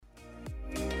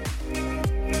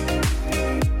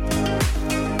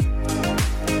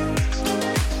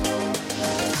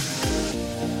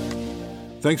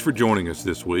Thanks for joining us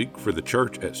this week for the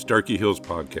Church at Starkey Hills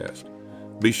podcast.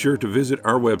 Be sure to visit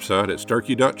our website at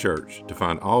starkey.church to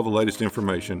find all the latest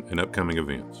information and upcoming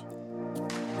events.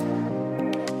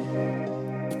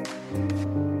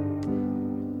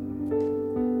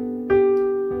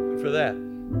 For that.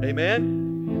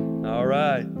 Amen? All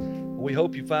right. We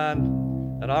hope you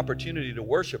find an opportunity to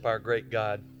worship our great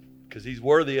God because He's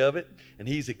worthy of it and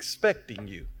He's expecting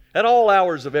you. At all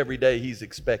hours of every day, He's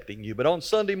expecting you. But on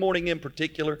Sunday morning in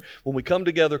particular, when we come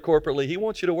together corporately, He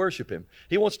wants you to worship Him.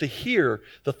 He wants to hear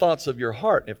the thoughts of your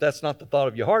heart. And if that's not the thought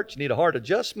of your heart, you need a heart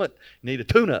adjustment. You need a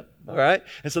tune-up. All right?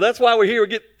 And so that's why we're here. We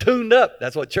get tuned up.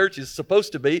 That's what church is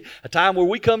supposed to be. A time where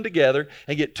we come together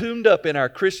and get tuned up in our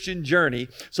Christian journey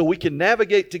so we can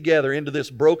navigate together into this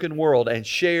broken world and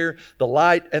share the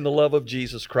light and the love of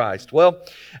Jesus Christ. Well,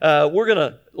 we're going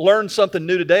to learn something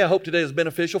new today. I hope today is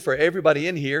beneficial for everybody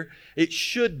in here. It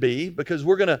should be, because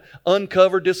we're going to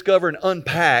uncover, discover, and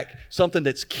unpack something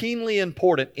that's keenly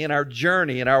important in our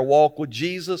journey, in our walk with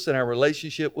Jesus and our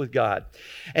relationship with God.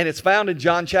 And it's found in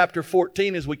John chapter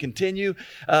 14 as we continue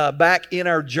back in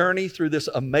our journey through this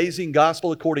amazing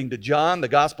gospel according to John, the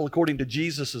gospel according to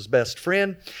Jesus' best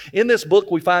friend. In this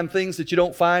book, we find things that you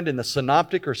don't find in the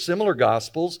synoptic or similar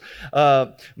gospels,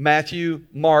 Matthew,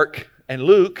 Mark, and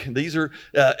Luke. These are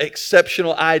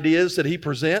exceptional ideas that he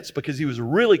presents because he was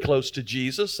really close to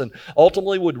Jesus and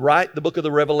ultimately would write the book of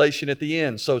the Revelation at the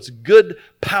end. So it's good,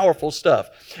 powerful stuff.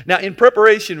 Now, in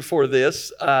preparation for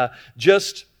this,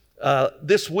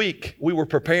 this week, we were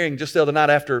preparing just the other night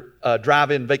after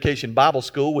drive-in vacation Bible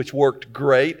school, which worked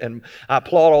great. And I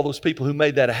applaud all those people who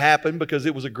made that happen because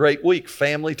it was a great week,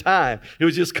 family time. It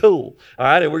was just cool. All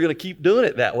right, and we're going to keep doing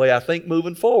it that way, I think,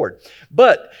 moving forward.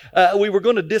 But we were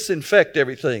going to disinfect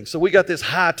everything. So we got this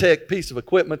high-tech piece of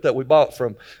equipment that we bought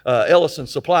from Ellison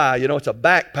Supply. You know, it's a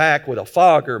backpack with a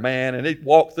fogger, man, and it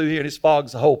walked through here and it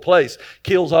fogs the whole place,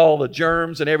 kills all the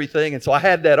germs and everything. And so I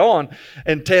had that on,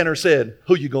 and Tanner said,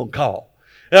 "Who you going to call?"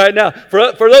 All right, now,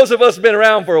 for those of us who've been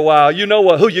around for a while, you know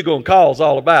what who you going to call is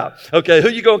all about. Okay, who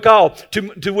you going to call?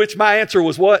 To which my answer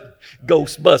was what?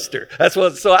 Ghostbuster. That's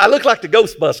what. So I look like the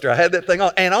Ghostbuster. I had that thing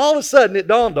on. And all of a sudden it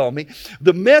dawned on me,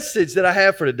 the message that I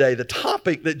have for today, the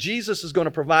topic that Jesus is going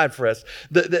to provide for us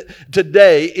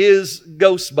today is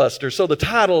Ghostbuster. So the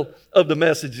title of the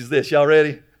message is this. Y'all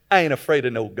ready? I ain't afraid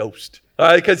of no ghost. All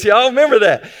right, because y'all remember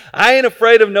that. I ain't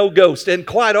afraid of no ghost. And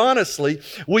quite honestly,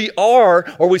 we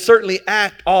certainly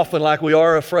act often like we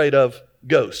are afraid of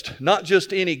ghost. Not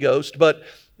just any ghost, but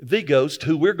the ghost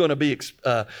who we're going to be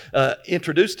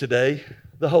introduced today,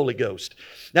 the Holy Ghost.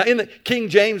 Now, in the King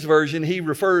James Version, he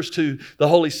refers to the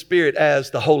Holy Spirit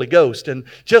as the Holy Ghost. And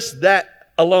just that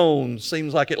alone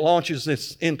seems like it launches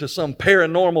this into some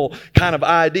paranormal kind of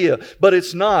idea, but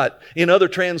it's not. In other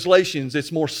translations,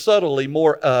 it's more subtly,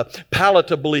 more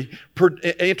palatably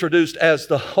introduced as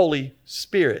the Holy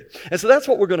Spirit. And so that's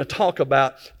what we're going to talk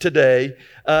about today,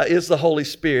 is the Holy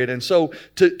Spirit. And so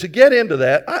to get into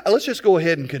that, let's just go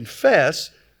ahead and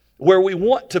confess where we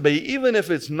want to be, even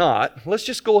if it's not. Let's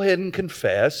just go ahead and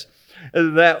confess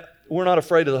that we're not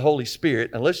afraid of the Holy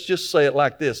Spirit. And let's just say it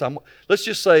like this. Let's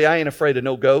just say, I ain't afraid of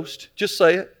no ghost. Just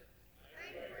say it.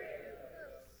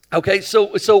 Okay,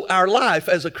 so our life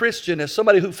as a Christian, as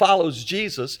somebody who follows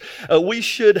Jesus, we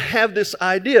should have this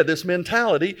idea, this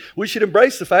mentality. We should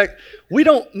embrace the fact we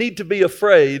don't need to be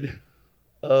afraid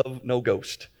of no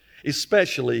ghost,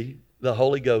 especially the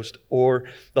Holy Ghost or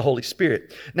the Holy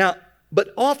Spirit. Now, but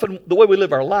often the way we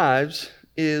live our lives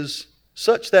is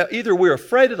such that either we're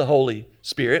afraid of the Holy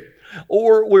Spirit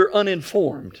or we're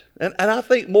uninformed. And I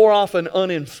think more often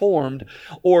uninformed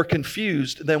or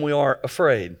confused than we are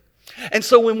afraid. And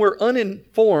so when we're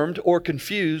uninformed or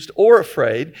confused or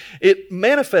afraid, it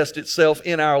manifests itself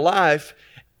in our life,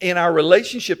 in our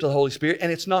relationship to the Holy Spirit, and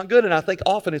it's not good, and I think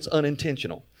often it's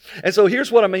unintentional. And so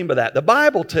here's what I mean by that. The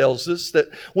Bible tells us that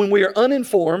when we are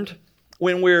uninformed,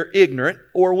 when we're ignorant,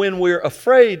 or when we're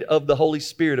afraid of the Holy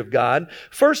Spirit of God,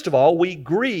 first of all, we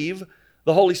grieve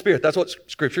the Holy Spirit. That's what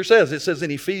Scripture says. It says in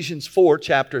Ephesians 4,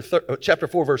 chapter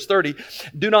 4, verse 30,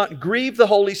 "Do not grieve the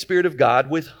Holy Spirit of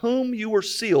God, with whom you were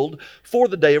sealed for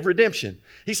the day of redemption."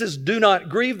 He says, do not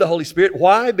grieve the Holy Spirit.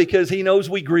 Why? Because He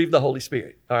knows we grieve the Holy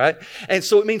Spirit. All right? And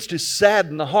so it means to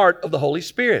sadden the heart of the Holy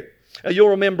Spirit. You'll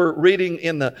remember reading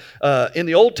in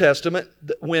the Old Testament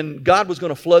when God was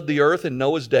going to flood the earth in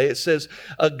Noah's day. It says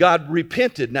God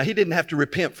repented. Now, He didn't have to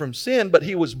repent from sin, but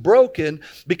He was broken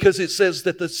because it says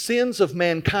that the sins of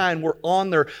mankind were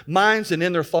on their minds and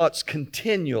in their thoughts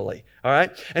continually. All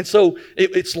right? And so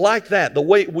it's like that. The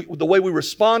way we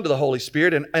respond to the Holy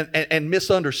Spirit and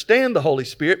misunderstand the Holy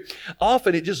Spirit,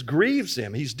 often it just grieves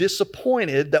Him. He's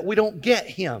disappointed that we don't get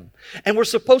Him. And we're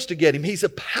supposed to get Him. He's a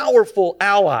powerful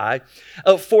ally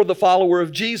for the follower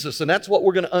of Jesus. And that's what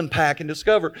we're going to unpack and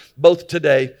discover both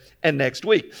today and next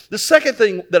week. The second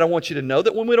thing that I want you to know,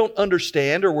 that when we don't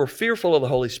understand or we're fearful of the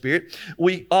Holy Spirit,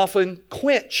 we often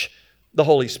quench the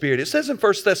Holy Spirit. It says in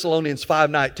 1 Thessalonians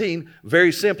 5:19,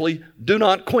 very simply, do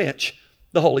not quench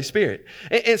the Holy Spirit.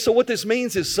 And so what this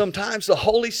means is sometimes the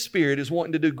Holy Spirit is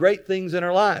wanting to do great things in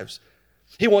our lives.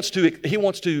 He wants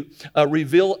to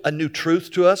reveal a new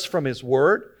truth to us from His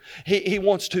Word. He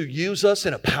wants to use us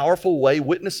in a powerful way,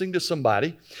 witnessing to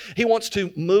somebody. He wants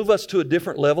to move us to a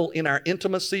different level in our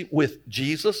intimacy with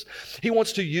Jesus. He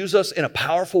wants to use us in a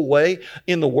powerful way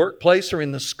in the workplace or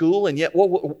in the school. And yet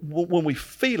when we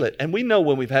feel it, and we know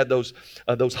when we've had those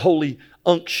holy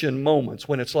unction moments,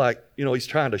 when it's like, He's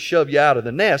trying to shove you out of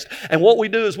the nest. And what we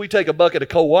do is we take a bucket of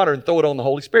cold water and throw it on the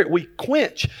Holy Spirit. We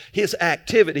quench His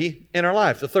activity in our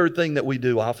life. The third thing that we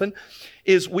do often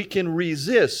is we can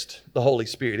resist the Holy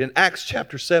Spirit. In Acts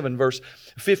chapter 7, verse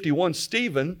 51,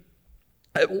 Stephen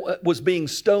was being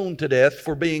stoned to death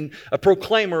for being a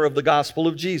proclaimer of the gospel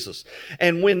of Jesus.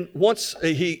 And once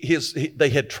they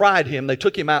had tried him, they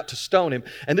took him out to stone him.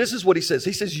 And this is what he says.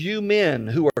 He says, you men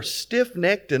who are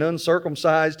stiff-necked and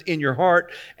uncircumcised in your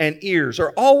heart and ears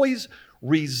are always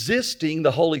resisting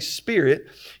the Holy Spirit.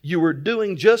 You were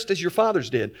doing just as your fathers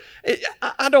did.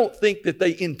 I don't think that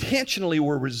they intentionally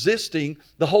were resisting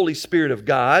the Holy Spirit of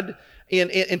God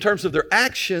in terms of their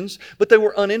actions, but they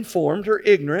were uninformed or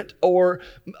ignorant or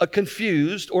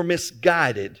confused or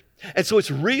misguided. And so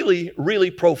it's really, really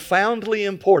profoundly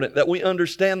important that we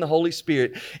understand the Holy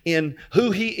Spirit in who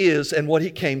He is and what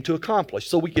He came to accomplish.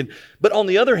 But on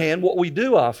the other hand, what we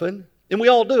do often, and we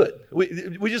all do it,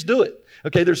 we just do it.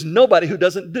 Okay, there's nobody who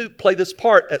doesn't play this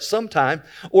part at some time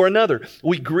or another.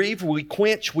 We grieve, we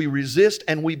quench, we resist,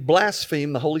 and we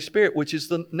blaspheme the Holy Spirit, which is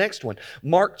the next one.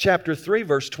 Mark chapter 3,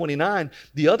 verse 29,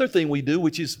 the other thing we do,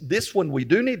 which is this one we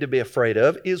do need to be afraid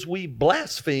of, is we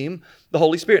blaspheme the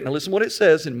Holy Spirit. Now listen what it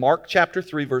says in Mark chapter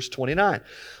 3, verse 29.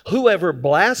 Whoever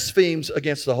blasphemes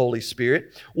against the Holy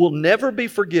Spirit will never be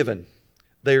forgiven.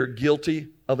 They are guilty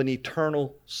of an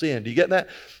eternal sin. Do you get that?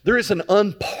 There is an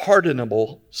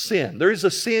unpardonable sin. There is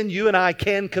a sin you and I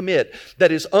can commit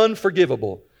that is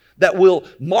unforgivable, that will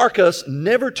mark us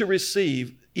never to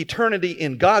receive eternity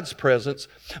in God's presence,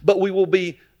 but we will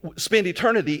spend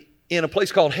eternity in a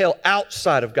place called hell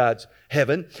outside of God's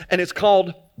heaven, and it's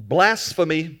called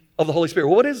blasphemy of the Holy Spirit.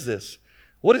 Well, what is this?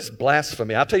 What is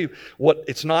blasphemy? I'll tell you what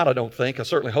it's not, I don't think. I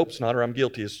certainly hope it's not, or I'm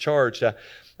guilty as charged.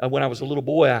 When I was a little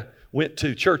boy, I went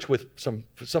to church with some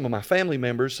of my family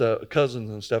members, cousins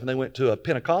and stuff, and they went to a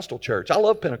Pentecostal church. I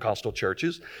love Pentecostal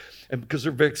churches and because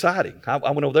they're very exciting.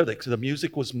 I went over there because the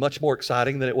music was much more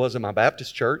exciting than it was in my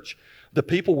Baptist church. The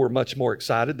people were much more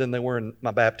excited than they were in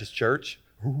my Baptist church.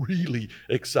 Really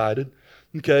excited.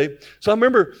 Okay? So I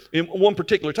remember in one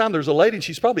particular time, there was a lady, and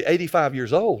she's probably 85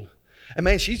 years old. And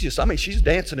man, she's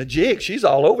dancing a jig. She's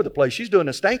all over the place. She's doing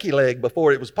a stanky leg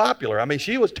before it was popular. I mean,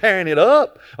 she was tearing it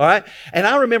up, all right? And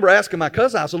I remember asking my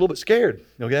cousin, I was a little bit scared.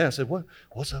 Okay, I said,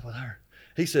 what's up with her?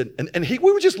 He said, we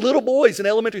were just little boys in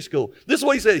elementary school. This is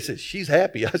what he said. He said, she's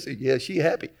happy. I said, yeah, she's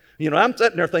happy. I'm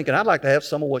sitting there thinking, I'd like to have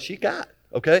some of what she got,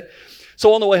 okay?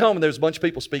 So on the way home, there's a bunch of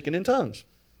people speaking in tongues.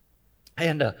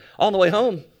 And on the way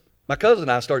home, my cousin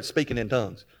and I started speaking in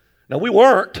tongues. Now, we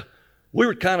weren't. We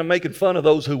were kind of making fun of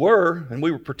those who were, and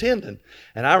we were pretending.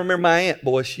 And I remember my aunt,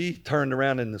 boy, she turned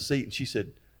around in the seat and she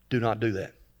said, do not do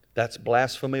that. That's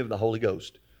blasphemy of the Holy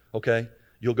Ghost, okay?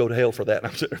 You'll go to hell for that. And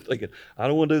I'm sitting there thinking, I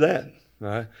don't want to do that, all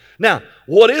right? Now,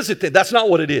 what is it then? That's not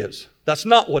what it is. That's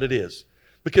not what it is.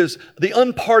 Because the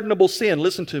unpardonable sin,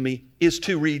 listen to me, is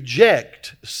to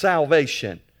reject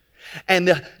salvation.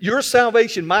 And your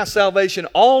salvation, my salvation,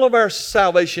 all of our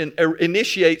salvation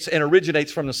initiates and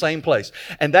originates from the same place.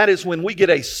 And that is when we get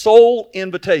a soul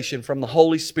invitation from the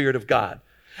Holy Spirit of God.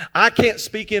 I can't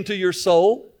speak into your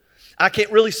soul. I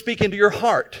can't really speak into your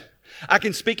heart. I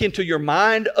can speak into your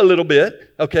mind a little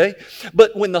bit, okay?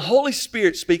 But when the Holy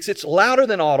Spirit speaks, it's louder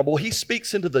than audible. He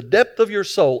speaks into the depth of your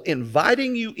soul,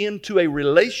 inviting you into a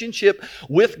relationship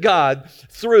with God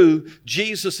through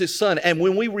Jesus, His Son. And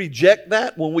when we reject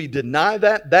that, when we deny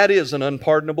that, that is an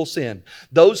unpardonable sin.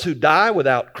 Those who die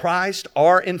without Christ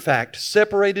are, in fact,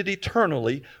 separated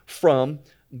eternally from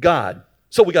God.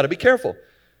 So we got to be careful.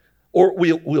 Or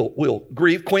we'll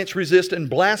grieve, quench, resist, and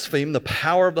blaspheme the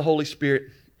power of the Holy Spirit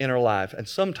in our life, and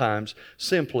sometimes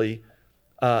simply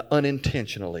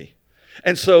unintentionally.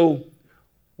 And so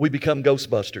we become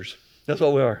Ghostbusters. That's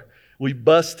what we are. we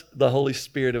bust the Holy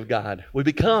Spirit of God. We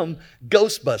become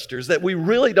Ghostbusters that we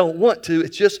really don't want to.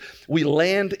 It's just we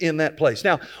land in that place.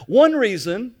 Now, one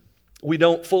reason we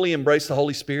don't fully embrace the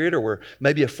Holy Spirit, or we're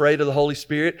maybe afraid of the Holy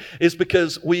Spirit, is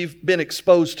because we've been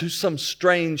exposed to some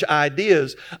strange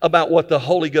ideas about what the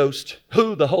Holy Ghost,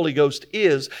 who the Holy Ghost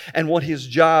is, and what His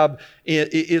job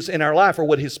is in our life, or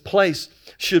what His place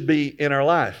should be in our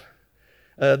life.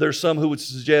 There's some who would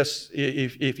suggest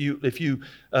if you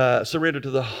surrender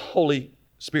to the Holy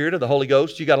Spirit or the Holy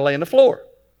Ghost, you got to lay on the floor,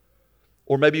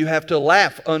 or maybe you have to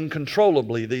laugh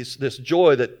uncontrollably. This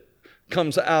joy that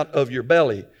comes out of your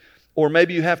belly. Or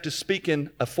maybe you have to speak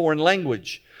in a foreign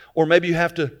language. Or maybe you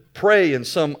have to pray in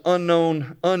some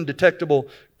unknown, undetectable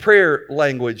prayer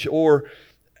language. Or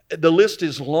the list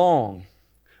is long.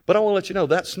 But I want to let you know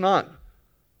that's not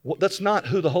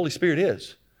who the Holy Spirit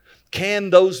is. Can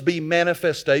those be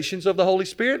manifestations of the Holy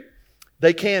Spirit?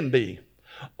 They can be.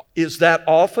 Is that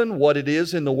often what it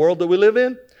is in the world that we live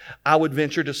in? I would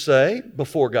venture to say,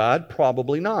 before God,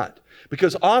 probably not.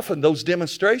 Because often those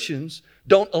demonstrations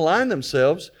don't align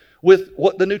themselves with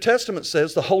what the New Testament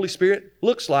says the Holy Spirit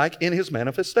looks like in His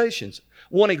manifestations.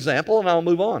 One example, and I'll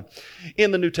move on. In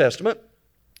the New Testament,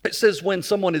 it says when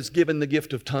someone is given the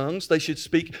gift of tongues, they should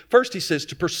speak. First, he says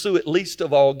to pursue it least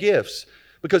of all gifts.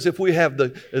 Because if we have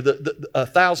the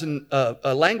 1,000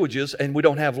 languages and we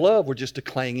don't have love, we're just a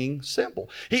clanging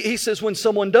cymbal. He says when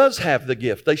someone does have the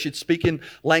gift, they should speak in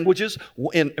languages,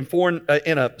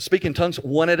 speak in tongues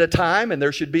one at a time, and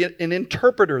there should be an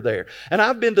interpreter there. And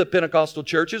I've been to Pentecostal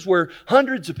churches where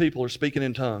hundreds of people are speaking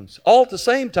in tongues all at the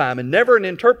same time and never an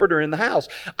interpreter in the house.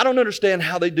 I don't understand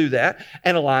how they do that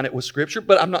and align it with Scripture,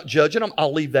 but I'm not judging them.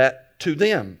 I'll leave that to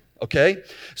them. Okay?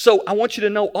 So I want you to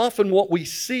know often what we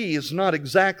see is not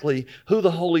exactly who the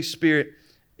Holy Spirit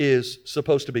is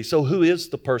supposed to be. So who is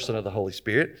the person of the Holy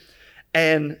Spirit?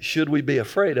 And should we be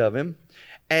afraid of Him?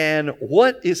 And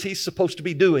what is He supposed to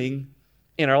be doing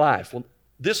in our life? Well,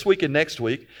 this week and next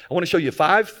week, I want to show you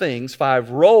 5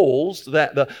 roles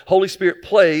that the Holy Spirit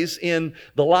plays in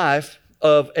the life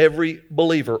of every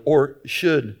believer, or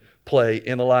should play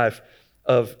in the life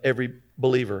of every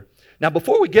believer. Now,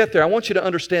 before we get there, I want you to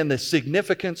understand the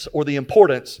significance or the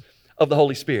importance of the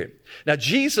Holy Spirit. Now,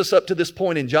 Jesus, up to this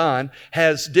point in John,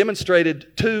 has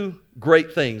demonstrated 2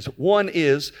 great things. One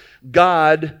is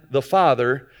God the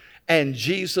Father and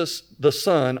Jesus the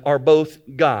Son are both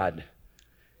God.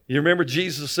 You remember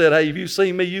Jesus said, hey, have you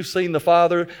seen me? You've seen the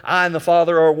Father. I and the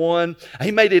Father are one. He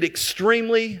made it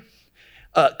extremely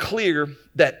clear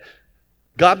that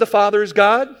God the Father is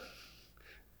God.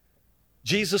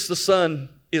 Jesus the Son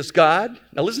is God.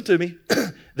 Now listen to me.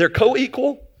 They're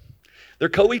co-equal. They're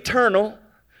co-eternal.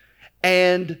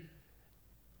 And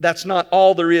that's not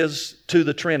all there is to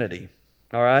the Trinity.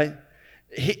 All right?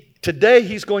 Today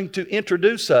he's going to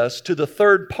introduce us to the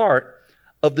third part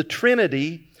of the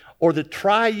Trinity, or the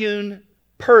triune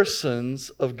persons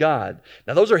of God.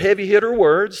 Now those are heavy hitter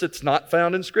words. It's not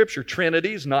found in Scripture.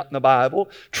 Trinity is not in the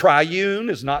Bible. Triune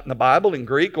is not in the Bible in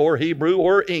Greek or Hebrew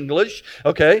or English.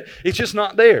 Okay? It's just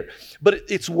not there. But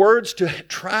it's words to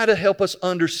try to help us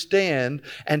understand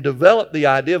and develop the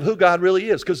idea of who God really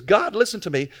is. Because God, listen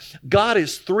to me, God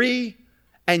is 3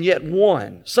 and yet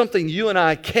 1. Something you and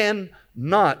I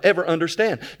cannot ever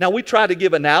understand. Now we try to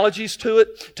give analogies to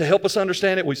it to help us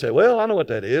understand it. We say, well, I know what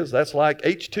that is. That's like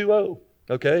H2O.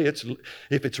 Okay, if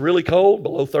it's really cold,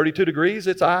 below 32 degrees,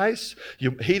 it's ice.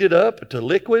 You heat it up to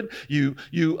liquid. You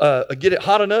get it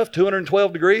hot enough,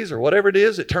 212 degrees or whatever it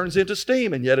is, it turns into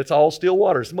steam, and yet it's all still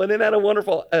water. Isn't that a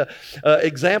wonderful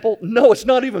example? No, it's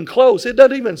not even close. It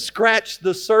doesn't even scratch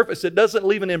the surface. It doesn't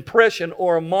leave an impression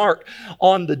or a mark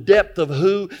on the depth of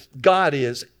who God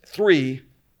is. 3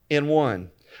 in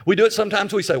 1. We do it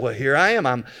sometimes. We say, well, here I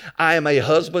am. I am a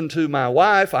husband to my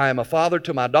wife. I am a father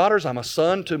to my daughters. I'm a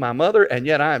son to my mother, and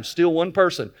yet I am still one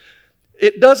person.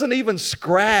 It doesn't even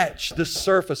scratch the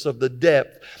surface of the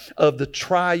depth of the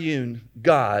triune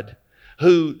God,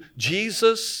 who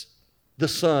Jesus the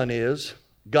Son is,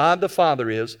 God the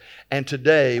Father is, and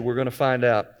today we're going to find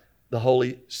out the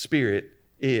Holy Spirit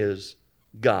is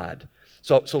God.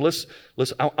 So let's.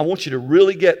 I want you to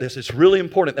really get this. It's really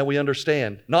important that we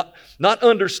understand. Not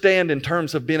understand in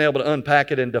terms of being able to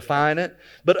unpack it and define it,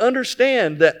 but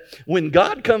understand that when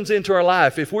God comes into our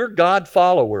life, if we're God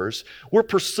followers, we're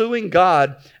pursuing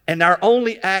God, and our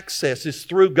only access is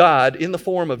through God in the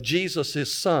form of Jesus,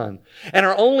 His Son. And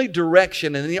our only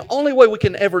direction, and the only way we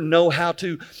can ever know how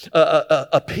to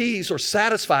appease or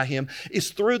satisfy Him,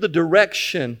 is through the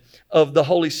direction of the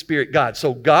Holy Spirit, God.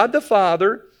 So God the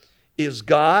Father is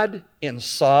God in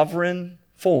sovereign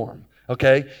form.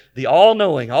 Okay? The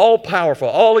all-knowing, all-powerful,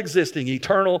 all-existing,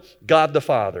 eternal God the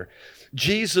Father.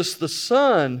 Jesus the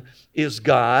Son is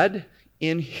God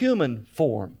in human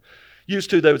form. Used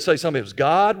to, they would say something, it was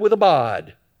God with a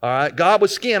bod. All right? God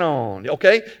with skin on.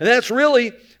 Okay? And that's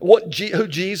really who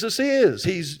Jesus is.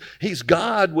 He's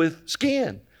God with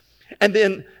skin. And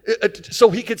then, so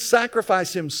He could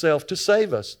sacrifice Himself to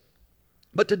save us.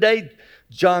 But today,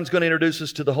 John's going to introduce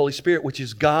us to the Holy Spirit, which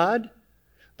is God,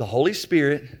 the Holy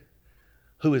Spirit,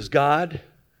 who is God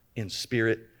in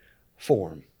spirit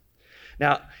form.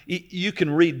 Now, you can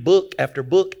read book after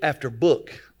book after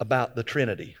book about the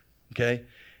Trinity, okay?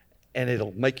 And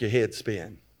it'll make your head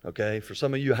spin, okay? For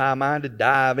some of you high-minded,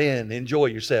 dive in, enjoy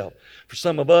yourself. For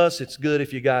some of us, it's good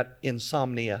if you got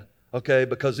insomnia, okay?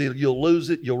 Because you'll lose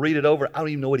it, you'll read it over, I don't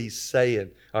even know what he's saying,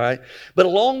 all right? But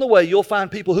along the way, you'll find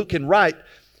people who can write,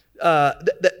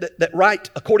 that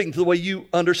write according to the way you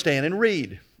understand and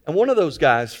read. And one of those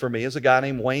guys for me is a guy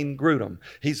named Wayne Grudem.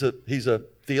 He's a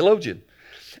theologian.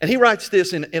 And he writes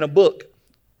this in a book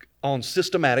on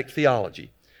systematic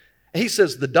theology. And he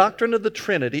says, the doctrine of the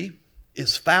Trinity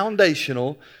is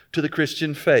foundational to the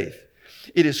Christian faith.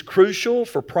 It is crucial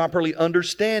for properly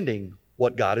understanding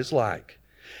what God is like,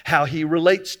 how He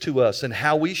relates to us, and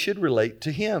how we should relate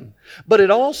to Him. But it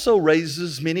also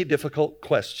raises many difficult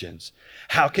questions.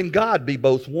 How can God be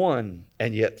both one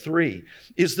and yet three?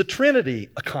 Is the Trinity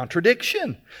a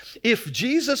contradiction? If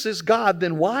Jesus is God,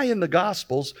 then why in the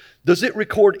Gospels does it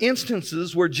record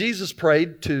instances where Jesus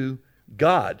prayed to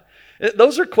God?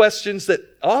 Those are questions that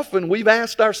often we've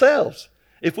asked ourselves.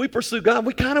 If we pursue God,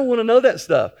 we kind of want to know that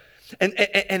stuff. And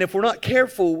if we're not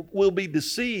careful, we'll be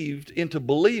deceived into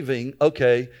believing,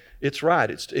 okay, it's right.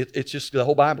 It's just the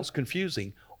whole Bible's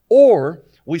confusing. Or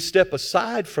we step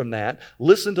aside from that,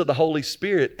 listen to the Holy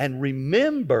Spirit, and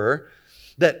remember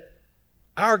that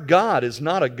our God is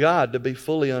not a God to be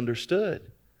fully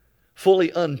understood,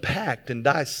 fully unpacked and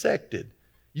dissected.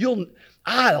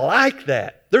 I like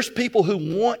that. There's people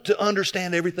who want to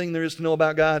understand everything there is to know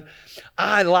about God.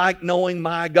 I like knowing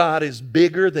my God is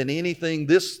bigger than anything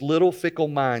this little fickle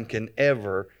mind can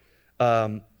ever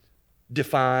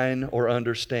define or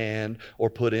understand or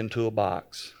put into a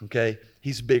box. Okay?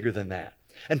 He's bigger than that.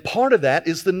 And part of that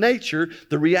is the nature,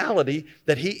 the reality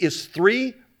that He is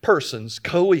three persons,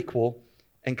 co-equal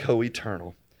and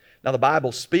co-eternal. Now the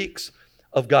Bible speaks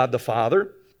of God the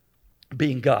Father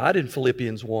being God in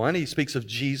Philippians 1. He speaks of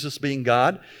Jesus being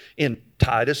God in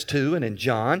Titus 2 and in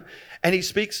John. And He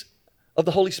speaks of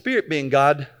the Holy Spirit being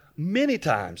God many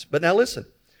times. But now listen,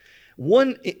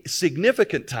 one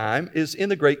significant time is in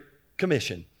the Great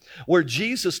Commission, where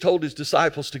Jesus told His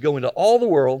disciples to go into all the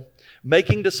world,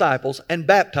 making disciples and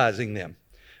baptizing them.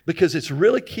 Because it's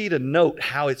really key to note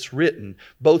how it's written,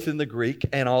 both in the Greek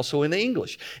and also in the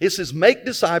English. It says, make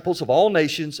disciples of all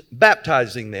nations,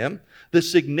 baptizing them. The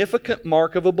significant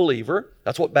mark of a believer,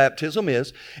 that's what baptism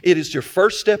is. It is your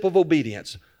first step of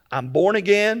obedience. I'm born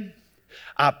again.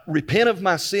 I repent of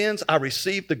my sins. I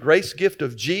receive the grace gift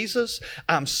of Jesus.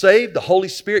 I'm saved. The Holy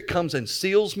Spirit comes and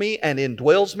seals me and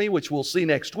indwells me, which we'll see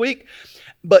next week.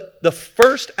 But the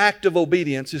first act of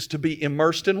obedience is to be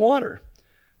immersed in water.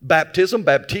 Baptism,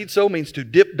 baptizo, means to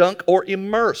dip, dunk, or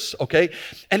immerse, okay?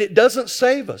 And it doesn't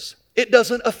save us. It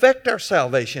doesn't affect our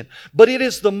salvation, but it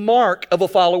is the mark of a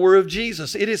follower of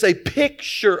Jesus. It is a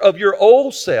picture of your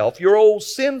old self, your old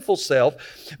sinful self,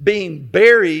 being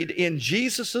buried in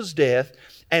Jesus' death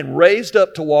and raised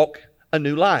up to walk a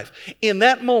new life. In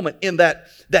that moment, in that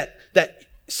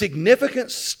significant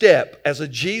step as a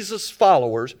Jesus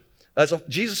follower,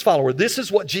 this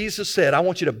is what Jesus said. I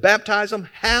want you to baptize them.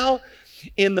 How?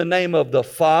 In the name of the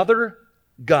Father,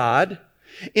 God,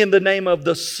 in the name of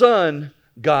the Son,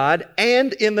 God,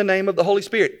 and in the name of the Holy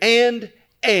Spirit.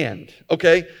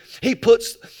 Okay? He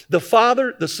puts the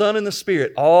Father, the Son, and the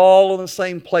Spirit all on the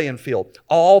same playing field,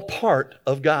 all part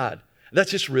of God. That's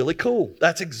just really cool.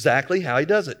 That's exactly how He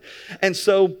does it. And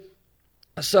so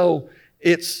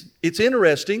it's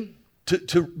interesting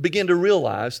to begin to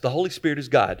realize the Holy Spirit is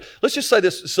God. Let's just say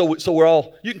this so we're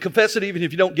all, you can confess it even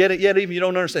if you don't get it yet, even if you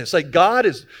don't understand. Say, God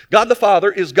the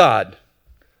Father is God.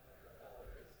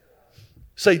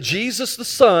 Say, Jesus the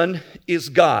Son is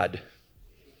God.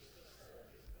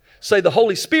 Say, the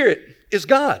Holy Spirit is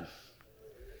God.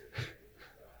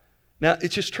 Now,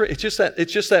 it's just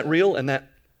that real and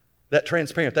that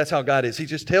transparent. That's how God is. He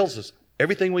just tells us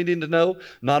everything we need to know,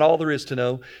 not all there is to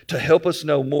know, to help us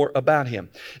know more about Him.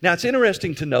 Now, it's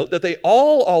interesting to note that they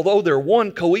all, although they're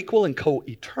one, co-equal and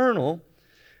co-eternal,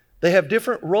 they have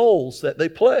different roles that they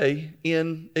play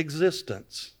in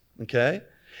existence. Okay?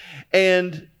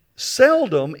 And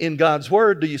seldom in God's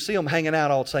Word do you see them hanging out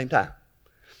all at the same time.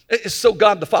 So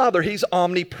God the Father, He's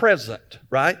omnipresent,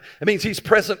 right? It means He's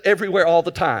present everywhere all the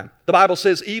time. The Bible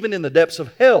says even in the depths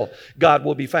of hell, God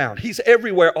will be found. He's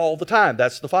everywhere all the time.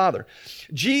 That's the Father.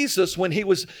 Jesus, when He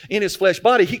was in His flesh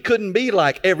body, He couldn't be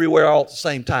like everywhere all at the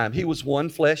same time. He was one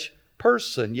flesh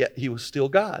person, yet He was still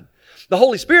God. The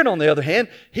Holy Spirit, on the other hand,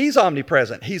 He's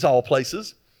omnipresent. He's all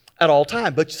places at all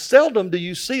time. But seldom do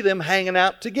you see them hanging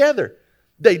out together.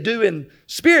 They do in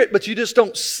spirit, but you just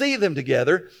don't see them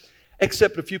together.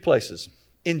 Except a few places.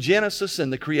 In Genesis,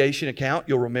 in the creation account,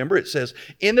 you'll remember it says,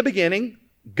 in the beginning,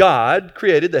 God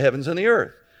created the heavens and the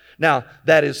earth. Now,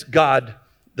 that is God,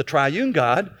 the triune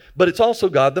God, but it's also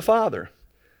God the Father.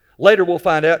 Later we'll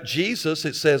find out Jesus,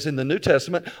 it says in the New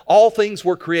Testament, all things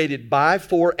were created by,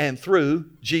 for, and through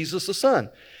Jesus the Son.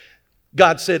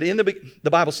 God said, the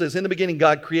Bible says, in the beginning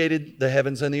God created the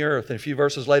heavens and the earth. And a few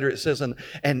verses later it says,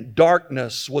 and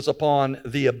darkness was upon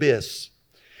the abyss.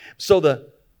 So the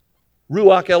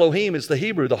Ruach Elohim is the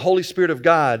Hebrew. The Holy Spirit of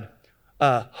God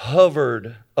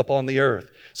hovered upon the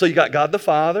earth. So you got God the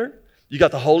Father. You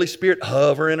got the Holy Spirit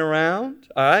hovering around.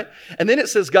 All right. And then it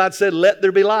says God said, let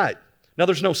there be light. Now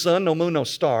there's no sun, no moon, no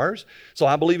stars. So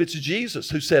I believe it's Jesus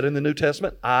who said in the New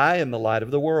Testament, I am the light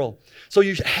of the world. So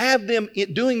you have them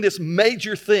doing this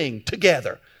major thing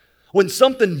together. When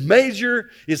something major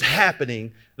is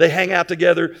happening, they hang out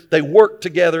together, they work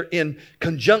together in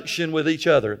conjunction with each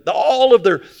other. All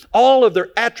of their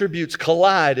attributes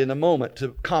collide in a moment to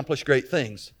accomplish great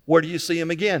things. Where do you see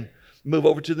them again? Move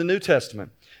over to the New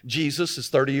Testament. Jesus is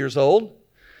 30 years old.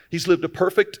 He's lived a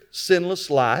perfect, sinless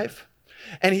life.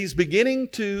 And he's going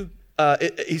to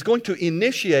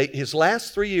initiate his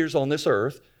last 3 years on this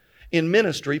earth in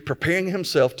ministry, preparing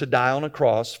himself to die on a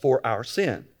cross for our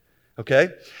sin. Okay?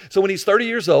 So when he's 30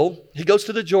 years old, he goes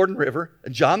to the Jordan River,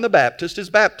 and John the Baptist is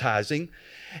baptizing,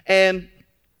 and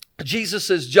Jesus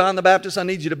says, John the Baptist, I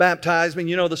need you to baptize me. And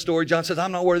you know the story. John says,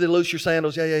 I'm not worthy to loose your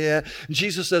sandals. Yeah. And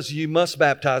Jesus says, you must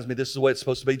baptize me. This is the way it's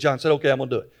supposed to be. John said, okay, I'm going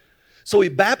to do it. So he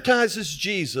baptizes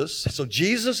Jesus. So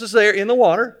Jesus is there in the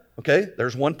water. Okay,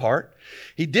 there's one part.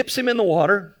 He dips him in the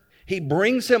water. He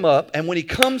brings him up, and when he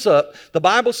comes up, the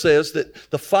Bible says that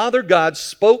the Father God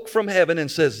spoke from heaven and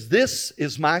says, this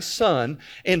is my Son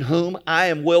in whom I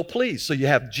am well pleased. So you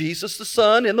have Jesus the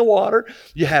Son in the water.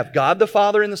 You have God the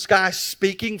Father in the sky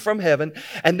speaking from heaven.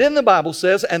 And then the Bible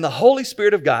says, and the Holy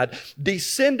Spirit of God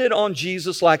descended on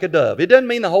Jesus like a dove. It doesn't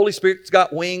mean the Holy Spirit's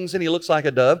got wings and he looks like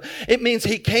a dove. It means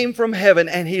he came from heaven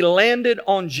and he landed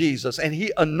on Jesus and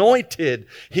he anointed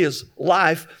his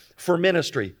life for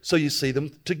ministry. So you see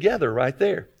them together right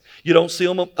there. You don't see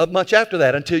them much after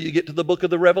that until you get to the book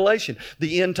of the Revelation,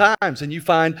 the end times, and you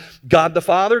find God the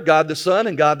Father, God the Son,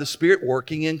 and God the Spirit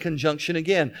working in conjunction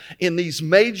again in these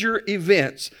major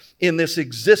events in this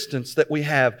existence that we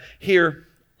have here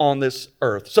on this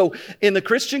earth. So in the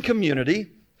Christian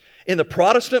community, in the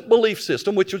Protestant belief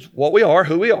system, which is what we are,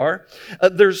 who we are,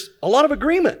 there's a lot of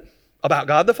agreement about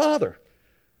God the Father.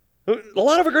 A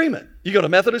lot of agreement. You go to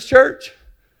Methodist Church,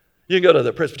 you can go to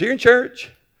the Presbyterian Church.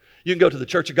 You can go to the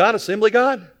Church of God, Assembly of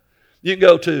God. You can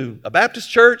go to a Baptist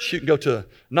church. You can go to a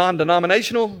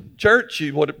non-denominational church.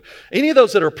 Any of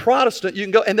those that are Protestant, you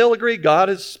can go, and they'll agree God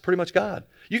is pretty much God.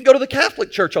 You can go to the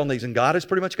Catholic Church on these, and God is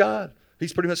pretty much God.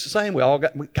 He's pretty much the same. We kind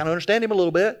of understand Him a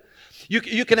little bit.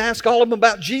 You can ask all of them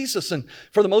about Jesus, and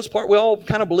for the most part, we all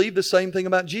kind of believe the same thing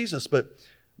about Jesus. But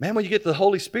man, when you get to the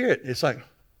Holy Spirit, it's like,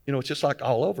 it's just like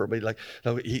all over. But like,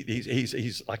 no,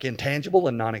 he's like intangible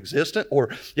and non-existent. Or,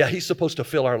 yeah, he's supposed to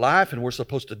fill our life, and we're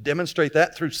supposed to demonstrate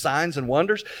that through signs and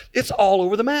wonders. It's all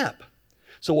over the map.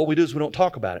 So what we do is we don't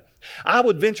talk about it. I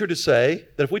would venture to say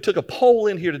that if we took a poll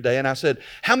in here today, and I said,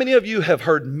 how many of you have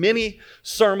heard many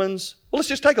sermons? Well, let's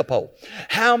just take a poll.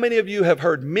 How many of you have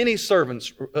heard many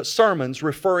sermons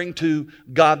referring to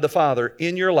God the Father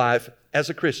in your life as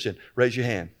a Christian? Raise your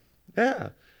hand. Yeah.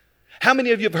 How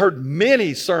many of you have heard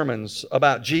many sermons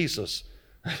about Jesus?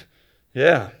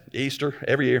 Yeah, Easter,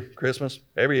 every year, Christmas,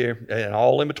 every year, and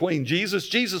all in between.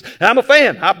 Jesus. And I'm a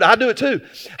fan. I do it too.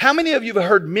 How many of you have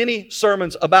heard many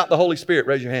sermons about the Holy Spirit?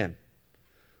 Raise your hand.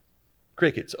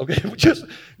 Crickets. Okay,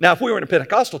 now if we were in a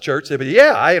Pentecostal church, they'd be,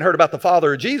 yeah, I ain't heard about the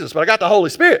Father or Jesus, but I got the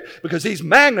Holy Spirit because He's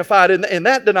magnified in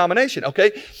that denomination.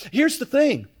 Okay, here's the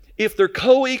thing. If they're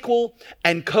co-equal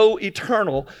and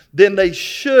co-eternal, then they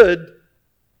should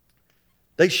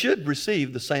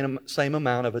receive the same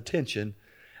amount of attention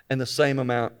and the same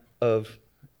amount of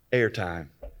airtime.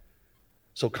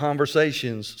 So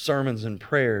conversations, sermons, and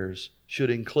prayers should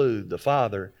include the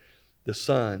Father, the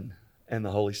Son, and the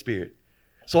Holy Spirit.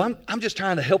 So I'm just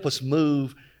trying to help us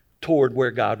move toward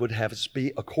where God would have us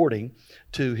be according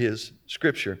to His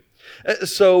Scripture.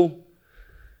 So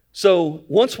So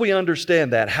once we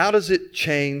understand that, how does it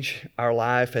change our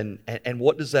life and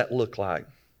what does that look like?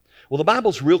 Well, the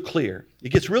Bible's real clear. It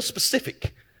gets real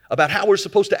specific about how we're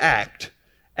supposed to act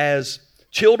as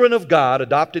children of God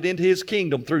adopted into His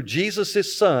kingdom through Jesus,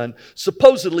 His Son,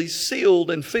 supposedly sealed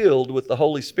and filled with the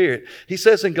Holy Spirit. He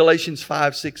says in Galatians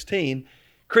 5:16,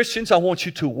 Christians, I want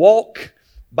you to walk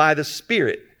by the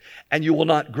Spirit, and you will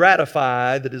not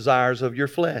gratify the desires of your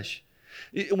flesh.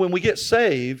 When we get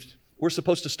saved, we're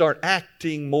supposed to start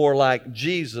acting more like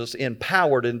Jesus,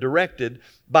 empowered and directed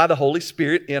by the Holy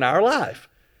Spirit in our life.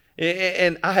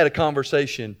 And I had a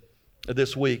conversation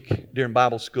this week during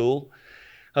Bible school.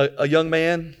 A young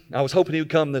man, I was hoping he would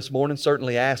come this morning,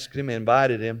 certainly asked him,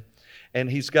 invited him,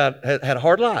 and he's had a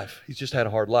hard life. He's just had a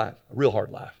hard life, a real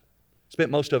hard life.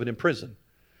 Spent most of it in prison.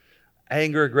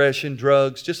 Anger, aggression,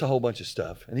 drugs, just a whole bunch of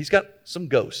stuff. And he's got some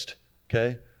ghost,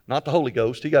 okay? Not the Holy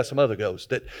Ghost. He got some other ghost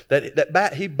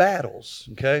that he battles,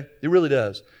 okay? He really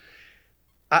does.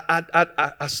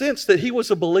 I sensed that he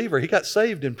was a believer. He got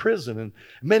saved in prison, and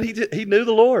man, he knew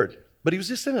the Lord, but he was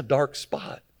just in a dark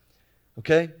spot.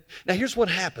 Okay? Now here's what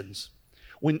happens.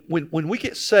 When we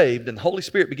get saved and the Holy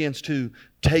Spirit begins to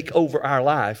take over our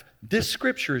life, this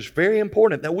scripture is very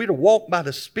important that we're to walk by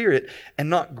the Spirit and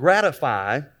not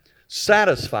gratify,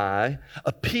 satisfy,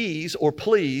 appease, or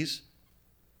please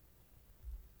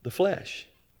the flesh.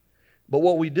 But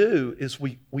what we do is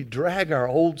we drag our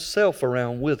old self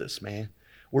around with us, man.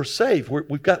 We're saved.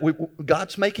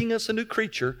 God's making us a new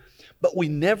creature, but we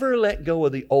never let go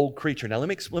of the old creature. Now, let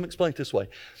me explain it this way.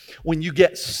 When you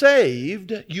get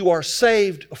saved, you are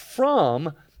saved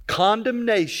from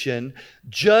condemnation,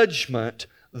 judgment,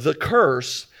 the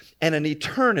curse, and an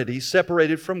eternity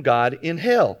separated from God in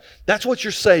hell. That's what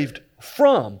you're saved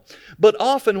from. But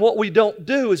often what we don't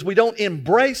do is we don't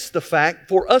embrace the fact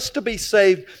for us to be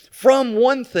saved from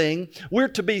one thing, we're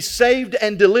to be saved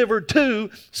and delivered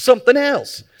to something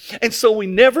else. And so we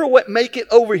never make it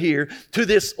over here to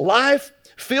this life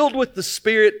filled with the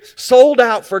Spirit, sold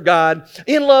out for God,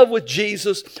 in love with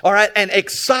Jesus, all right, and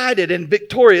excited and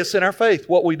victorious in our faith.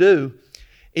 What we do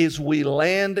is we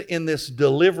land in this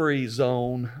delivery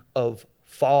zone of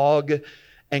fog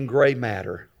and gray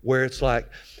matter, where it's like,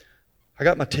 I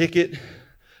got my ticket.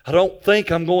 I don't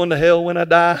think I'm going to hell when I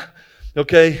die.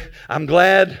 Okay, I'm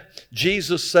glad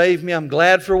Jesus saved me. I'm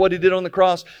glad for what He did on the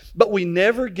cross. But we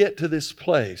never get to this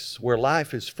place where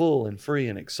life is full and free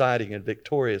and exciting and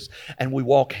victorious, and we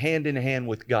walk hand in hand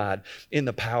with God in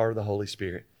the power of the Holy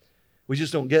Spirit. We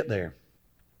just don't get there.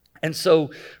 And so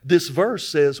this verse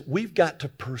says we've got to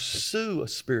pursue a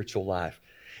spiritual life.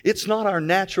 It's not our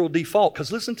natural default,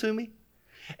 because listen to me.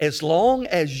 As long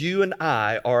as you and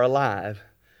I are alive,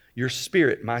 your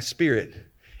spirit, my spirit,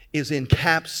 is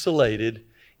encapsulated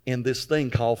in this thing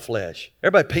called flesh.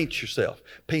 Everybody pinch yourself.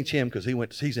 Pinch him because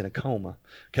he's in a coma.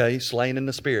 Okay, he's slain in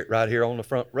the spirit right here on the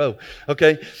front row.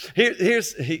 Okay, you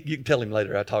can tell him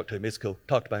later. I talked to him. It's cool.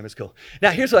 Talked about him. It's cool.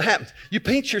 Now here's what happens. You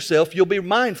pinch yourself. You'll be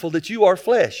mindful that you are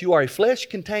flesh. You are a flesh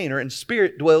container, and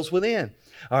spirit dwells within.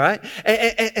 All right,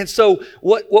 and so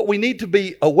what we need to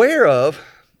be aware of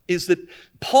is that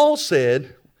Paul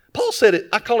said it.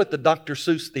 I call it the Dr.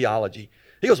 Seuss theology.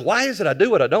 He goes, why is it I do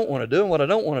what I don't want to do, and what I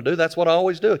don't want to do, that's what I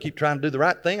always do. I keep trying to do the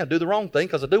right thing. I do the wrong thing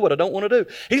because I do what I don't want to do.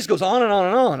 He just goes on and on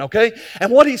and on, okay?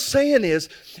 And what he's saying is,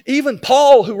 even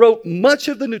Paul, who wrote much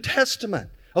of the New Testament,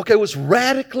 okay, was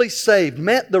radically saved,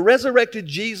 met the resurrected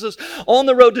Jesus on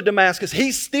the road to Damascus.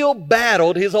 He still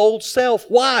battled his old self.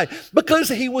 Why? Because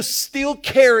he was still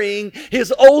carrying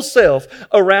his old self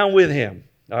around with him,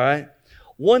 all right?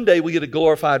 One day we get a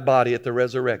glorified body at the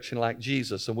resurrection like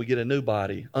Jesus, and we get a new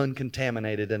body,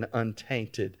 uncontaminated and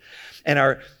untainted. And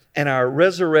our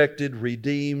resurrected,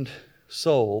 redeemed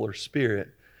soul or spirit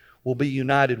will be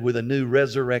united with a new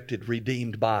resurrected,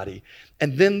 redeemed body.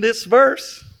 And then this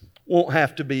verse won't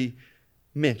have to be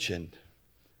mentioned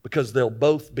because they'll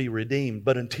both be redeemed.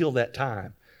 But until that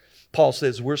time, Paul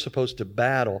says we're supposed to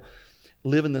battle,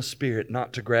 live in the Spirit,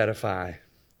 not to gratify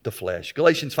the flesh.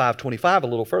 Galatians 5:25 a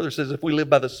little further says, if we live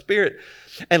by the Spirit,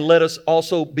 and let us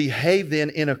also behave then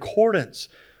in accordance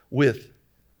with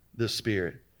the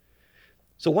Spirit.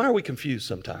 So why are we confused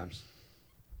sometimes?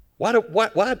 Why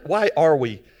are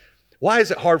we? Why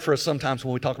is it hard for us sometimes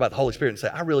when we talk about the Holy Spirit and say,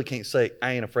 I really can't say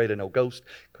I ain't afraid of no ghost,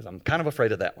 because I'm kind of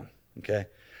afraid of that one, okay?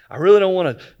 I really don't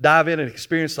want to dive in and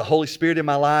experience the Holy Spirit in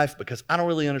my life because I don't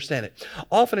really understand it.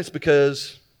 Often it's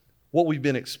because what we've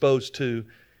been exposed to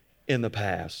in the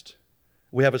past.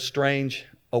 We have a strange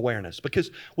awareness because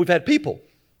we've had people.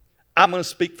 I'm going to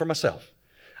speak for myself.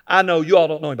 I know you all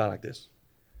don't know anybody like this,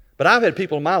 but I've had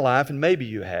people in my life, and maybe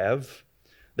you have,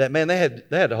 that man, they had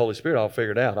the Holy Spirit all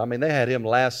figured out. I mean, they had him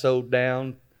lassoed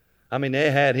down I mean,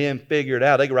 they had him figured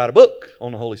out. They could write a book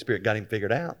on the Holy Spirit, got him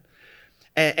figured out.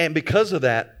 And because of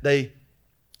that, they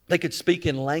could speak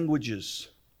in languages,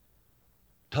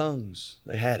 tongues.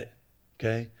 They had it,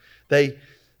 okay?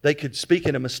 They could speak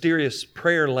in a mysterious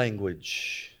prayer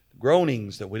language,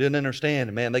 groanings that we didn't understand.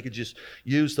 And man, they could just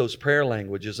use those prayer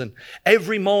languages. And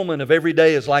every moment of every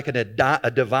day is like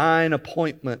a divine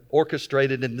appointment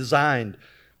orchestrated and designed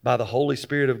by the Holy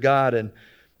Spirit of God.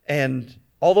 And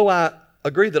although I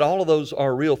agree that all of those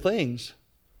are real things,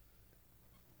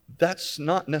 that's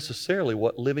not necessarily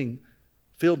what living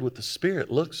filled with the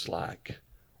Spirit looks like,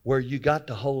 where you got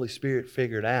the Holy Spirit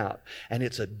figured out. And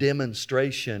it's a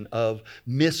demonstration of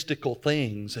mystical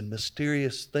things and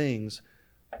mysterious things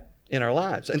in our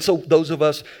lives. And so those of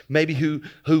us maybe who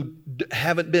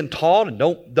haven't been taught and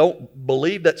don't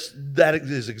believe that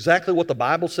is exactly what the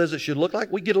Bible says it should look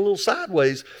like, we get a little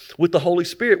sideways with the Holy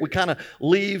Spirit. We kind of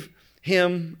leave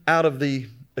Him out of the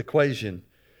equation.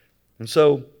 And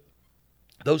so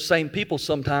those same people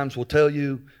sometimes will tell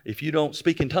you, if you don't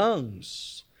speak in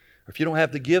tongues, or if you don't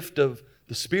have the gift of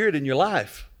the Spirit in your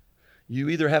life, you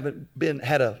either haven't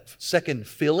had a second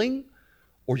filling,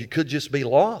 or you could just be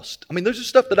lost. I mean, there's just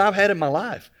stuff that I've had in my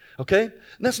life, okay? And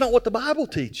that's not what the Bible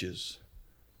teaches.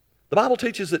 The Bible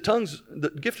teaches that the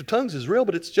gift of tongues is real,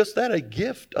 but it's just that, a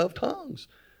gift of tongues.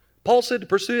 Paul said to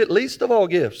pursue it least of all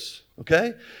gifts,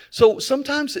 okay? So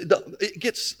sometimes it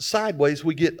gets sideways.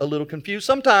 We get a little confused.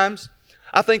 Sometimes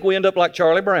I think we end up like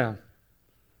Charlie Brown.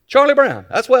 Charlie Brown.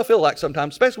 That's what I feel like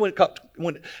sometimes, especially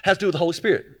when it has to do with the Holy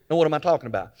Spirit. And what am I talking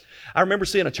about? I remember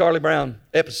seeing a Charlie Brown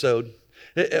episode,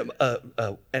 and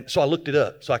so I looked it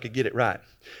up so I could get it right.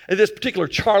 And this particular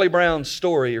Charlie Brown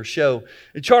story or show,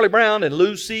 and Charlie Brown and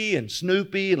Lucy and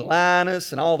Snoopy and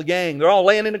Linus and all the gang, they're all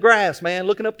laying in the grass, man,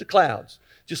 looking up to clouds.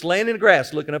 Just laying in the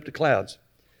grass, looking up to clouds.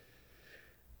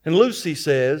 And Lucy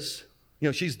says,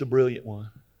 she's the brilliant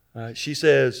one. She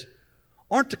says,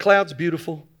 "Aren't the clouds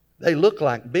beautiful? They look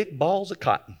like big balls of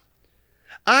cotton.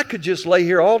 I could just lay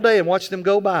here all day and watch them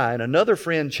go by." And another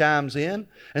friend chimes in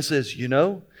and says,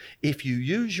 "If you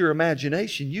use your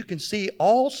imagination, you can see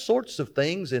all sorts of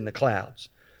things in the clouds."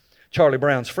 Charlie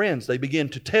Brown's friends, they begin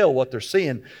to tell what they're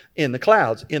seeing in the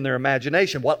clouds in their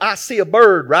imagination. "Well, I see a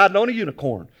bird riding on a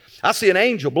unicorn. I see an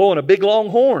angel blowing a big long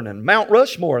horn and Mount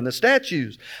Rushmore and the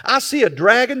statues. I see a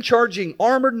dragon charging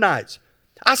armored knights.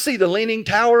 I see the Leaning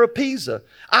Tower of Pisa.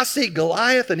 I see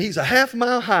Goliath and he's a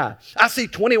half-mile high. I see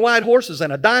 20 white horses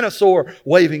and a dinosaur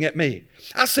waving at me.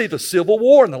 I see the Civil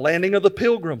War and the landing of the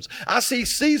Pilgrims. I see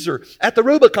Caesar at the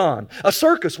Rubicon, a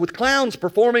circus with clowns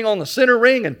performing on the center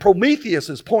ring, and Prometheus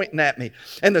is pointing at me,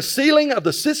 and the ceiling of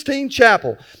the Sistine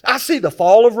Chapel. I see the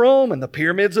fall of Rome and the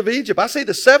pyramids of Egypt. I see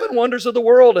the 7 wonders of the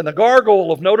world and the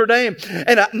gargoyle of Notre Dame.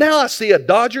 And now I see a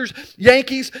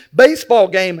Dodgers-Yankees baseball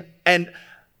game, and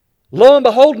lo and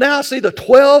behold, now I see the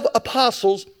 12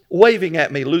 apostles waving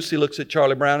at me." Lucy looks at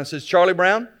Charlie Brown and says, "Charlie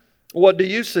Brown, what do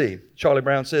you see?" Charlie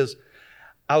Brown says,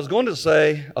 "I was going to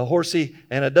say a horsey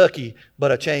and a ducky,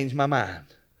 but I changed my mind."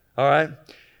 All right?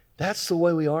 That's the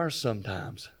way we are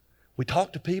sometimes. We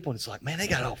talk to people and it's like, man, they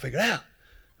got it all figured out.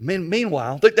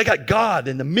 Meanwhile, they got God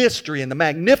and the mystery and the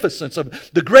magnificence of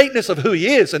the greatness of who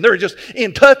He is. And they're just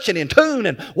in touch and in tune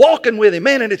and walking with Him,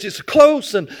 man. And it's just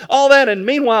close and all that. And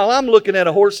meanwhile, I'm looking at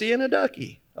a horsey and a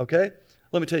ducky. Okay?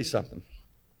 Let me tell you something.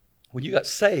 When you got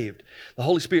saved, the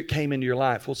Holy Spirit came into your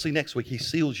life. We'll see next week. He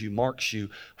seals you, marks you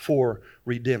for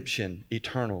redemption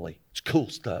eternally. It's cool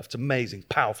stuff. It's amazing,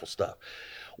 powerful stuff.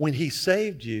 When He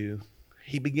saved you,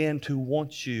 He began to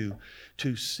want you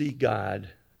to see God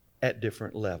at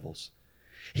different levels.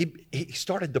 He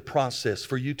started the process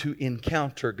for you to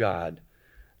encounter God.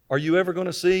 Are you ever going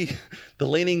to see the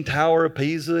Leaning Tower of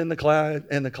Pisa in the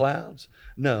clouds?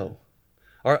 No.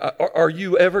 Are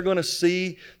you ever going to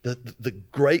see the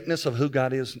greatness of who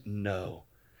God is? No.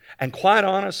 And quite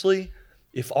honestly,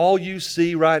 if all you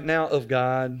see right now of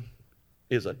God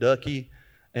is a ducky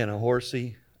and a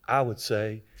horsey, I would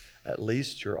say at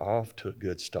least you're off to a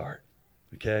good start.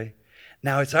 Okay?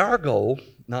 Now, it's our goal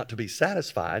not to be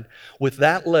satisfied with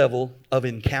that level of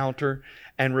encounter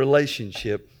and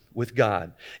relationship with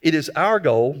God. It is our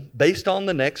goal, based on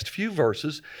the next few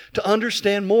verses, to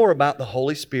understand more about the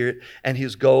Holy Spirit and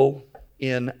His goal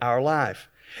in our life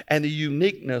and the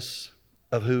uniqueness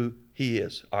of who He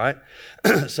is. All right?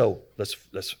 So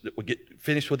we'll get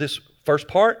finished with this first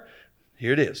part.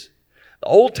 Here it is. The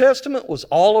Old Testament was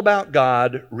all about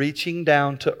God reaching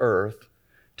down to earth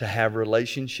to have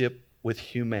relationship with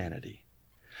humanity.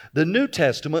 The New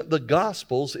Testament, the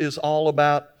Gospels, is all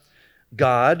about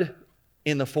God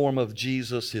in the form of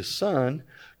Jesus, His Son,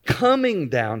 coming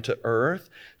down to earth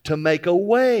to make a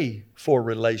way for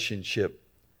relationship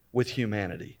with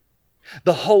humanity.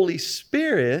 The Holy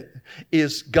Spirit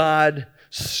is God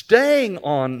staying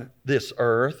on this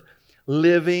earth,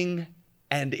 living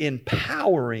and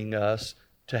empowering us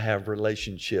to have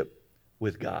relationship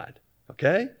with God.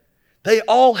 Okay? They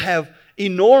all have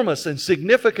enormous and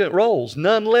significant roles,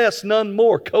 none less, none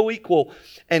more, co-equal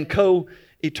and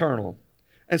co-eternal.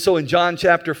 And so in John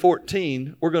chapter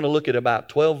 14, we're going to look at about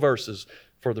 12 verses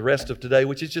for the rest of today,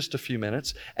 which is just a few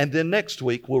minutes. And then next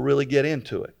week, we'll really get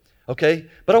into it. Okay?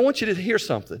 But I want you to hear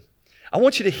something. I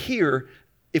want you to hear,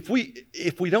 if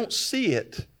we don't see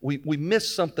it, we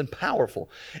miss something powerful.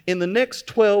 In the next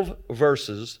 12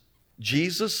 verses,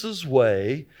 Jesus'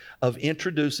 way of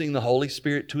introducing the Holy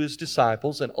Spirit to His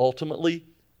disciples and ultimately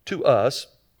to us,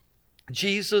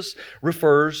 Jesus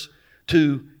refers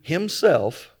to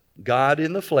Himself, God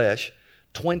in the flesh,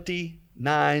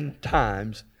 29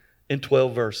 times in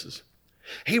 12 verses.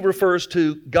 He refers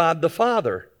to God the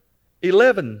Father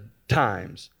 11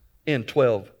 times in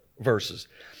 12 verses.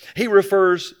 He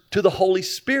refers to the Holy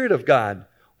Spirit of God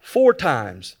 4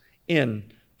 times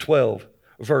in 12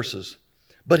 verses.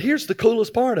 But here's the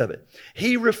coolest part of it.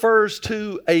 He refers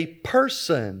to a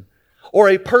person or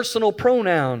a personal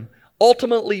pronoun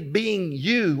ultimately being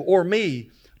you or me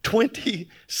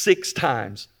 26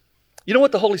 times. You know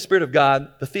what the Holy Spirit of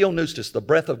God, the Theopneustos, the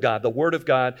breath of God, the Word of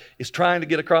God is trying to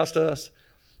get across to us?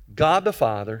 God the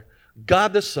Father,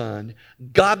 God the Son,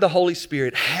 God the Holy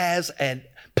Spirit has a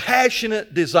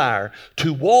passionate desire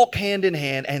to walk hand in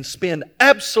hand and spend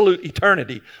absolute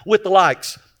eternity with the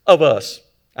likes of us.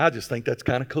 I just think that's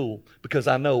kind of cool because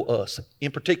I know us,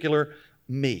 in particular,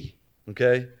 me.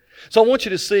 Okay? So I want you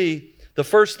to see the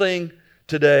first thing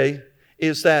today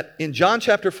is that in John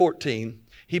chapter 14,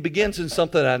 he begins in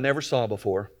something I never saw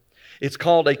before. It's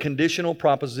called a conditional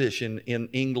proposition in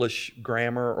English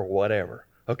grammar or whatever.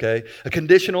 Okay? A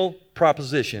conditional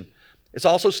proposition. It's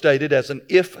also stated as an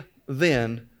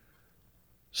if-then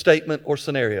statement or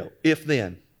scenario.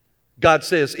 If-then. God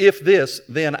says, if this,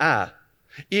 then I.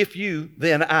 If you,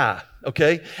 then I.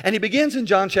 Okay? And he begins in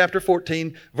John chapter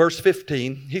 14, verse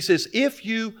 15. He says, if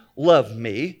you love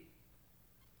me.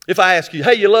 If I ask you,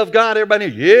 hey, you love God? Everybody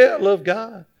know, yeah, I love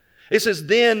God. It says,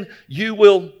 then you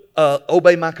will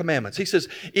obey my commandments. He says,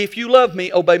 if you love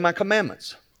me, obey my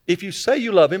commandments. If you say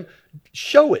you love Him,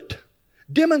 show it.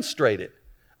 Demonstrate it.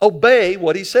 Obey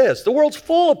what He says. The world's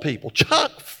full of people,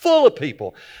 chock full of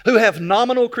people who have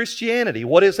nominal Christianity.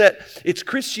 What is that? It's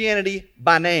Christianity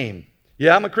by name.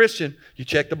 Yeah, I'm a Christian. You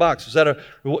check the box. Is that are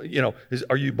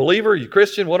you a believer? Are you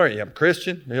Christian? What are you? I'm a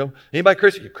Christian. You know, anybody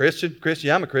Christian? You're Christian? Christian?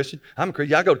 Yeah, I'm a Christian. I'm a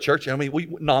Christian. Yeah, I go to church. I mean,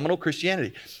 we nominal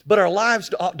Christianity. But our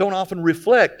lives don't often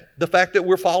reflect the fact that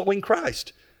we're following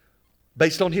Christ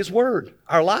based on His Word.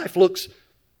 Our life looks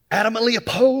adamantly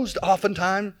opposed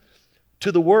oftentimes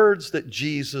to the words that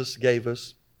Jesus gave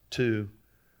us to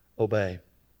obey.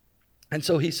 And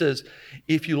so He says,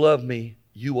 if you love me,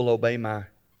 you will obey my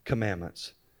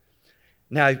commandments.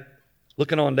 Now,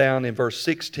 looking on down in verse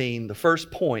 16, the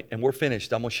first point, and we're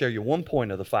finished. I'm going to share you one point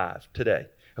of the 5 today.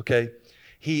 Okay?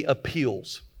 He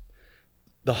appeals.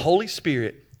 The Holy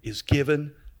Spirit is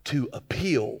given to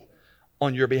appeal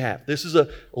on your behalf. This is a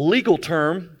legal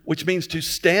term, which means to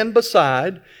stand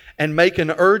beside and make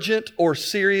an urgent or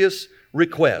serious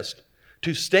request.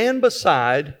 To stand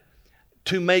beside,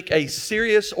 to make a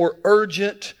serious or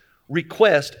urgent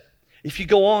request. If you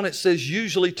go on, it says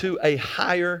usually to a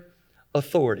higher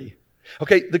authority.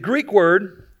 Okay, the Greek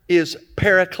word is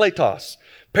parakletos.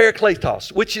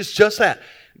 Parakletos, which is just that.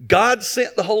 God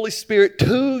sent the Holy Spirit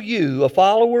to you, a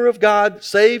follower of God,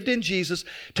 saved in Jesus,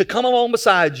 to come along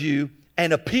beside you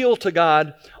and appeal to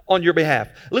God on your behalf.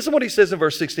 Listen what He says in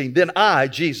verse 16. Then I,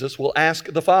 Jesus, will ask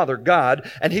the Father,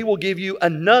 God, and He will give you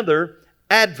another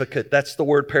advocate, that's the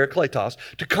word parakletos,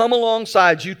 to come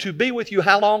alongside you, to be with you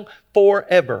how long?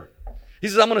 Forever. He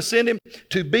says, I'm going to send Him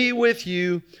to be with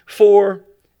you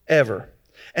forever.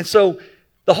 And so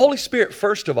the Holy Spirit,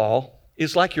 first of all,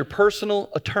 is like your personal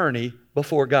attorney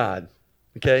before God.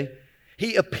 Okay?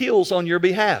 He appeals on your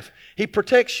behalf. He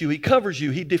protects you. He covers you.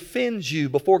 He defends you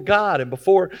before God and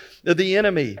before the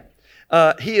enemy.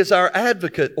 He is our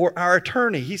advocate or our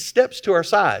attorney. He steps to our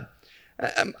side.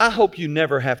 I hope you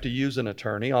never have to use an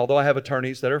attorney, although I have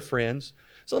attorneys that are friends.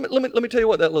 So let me tell you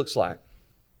what that looks like.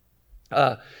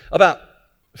 About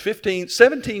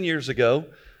 17 years ago,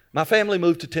 my family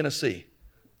moved to Tennessee,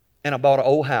 and I bought an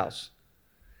old house.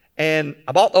 And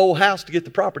I bought the old house to get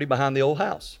the property behind the old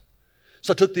house.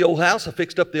 So I took the old house, I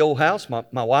fixed up the old house.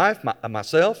 My wife,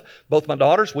 myself, both my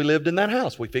daughters, we lived in that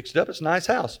house. We fixed it up. It's a nice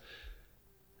house.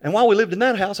 And while we lived in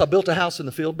that house, I built a house in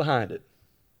the field behind it.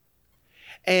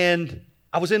 And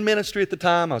I was in ministry at the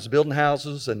time. I was building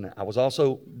houses, and I was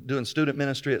also doing student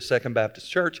ministry at Second Baptist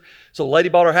Church. So a lady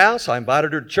bought her house. I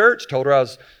invited her to church, told her I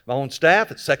was my own staff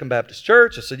at Second Baptist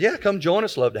Church. I said, yeah, come join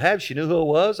us. Love to have you. She knew who I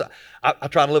was. I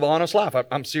try to live an honest life.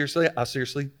 I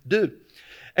seriously do.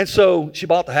 And so she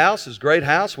bought the house. It was a great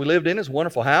house. We lived in it. It was a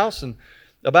wonderful house. And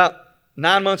about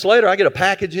 9 months later, I get a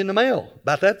package in the mail,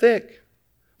 about that thick,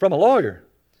 from a lawyer.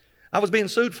 I was being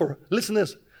sued for, listen to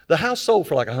this, the house sold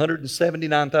for like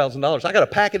 $179,000. I got a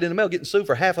packet in the mail getting sued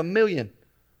for $500,000.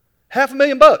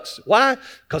 $500,000. Why?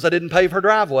 Because I didn't pave her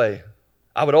driveway.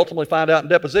 I would ultimately find out in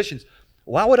depositions,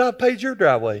 why would I have paved your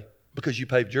driveway? Because you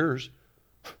paved yours.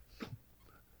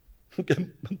 I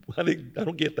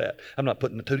don't get that. I'm not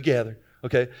putting the two together.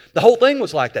 Okay? The whole thing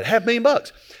was like that,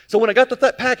 $500,000. So when I got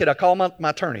that packet, I called my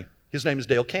attorney. His name is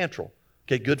Dale Cantrell.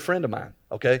 Okay, good friend of mine.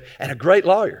 Okay? And a great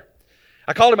lawyer.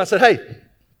 I called him. I said, hey,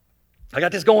 I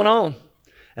got this going on,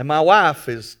 and my wife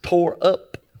is tore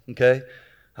up, okay?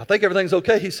 I think everything's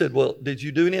okay. He said, well, did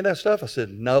you do any of that stuff? I said,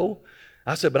 no.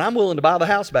 I said, but I'm willing to buy the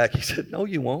house back. He said, no,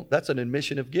 you won't. That's an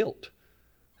admission of guilt.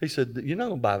 He said, you're not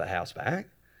going to buy the house back.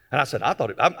 And I said, I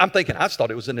thought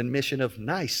it was an admission of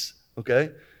nice,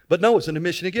 okay? But no, it's an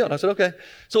admission of guilt. And I said, okay.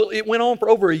 So it went on for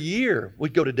over a year.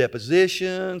 We'd go to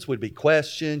depositions. We'd be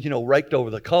questioned, raked over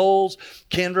the coals.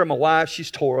 Kendra, my wife, she's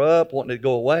tore up, wanting to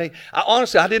go away. I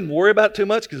didn't worry about it too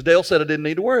much because Dale said I didn't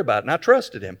need to worry about it. And I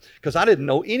trusted him because I didn't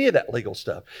know any of that legal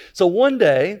stuff. So one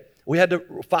day, we had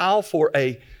to file for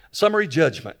a summary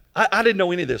judgment. I didn't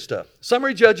know any of this stuff.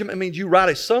 Summary judgment means you write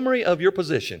a summary of your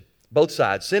position, both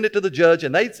sides. Send it to the judge,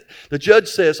 and the judge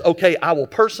says, okay, I will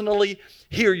personally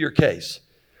hear your case.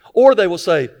 Or they will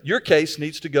say, your case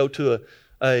needs to go to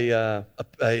a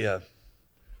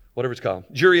whatever it's called,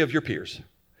 jury of your peers.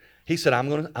 He said, I'm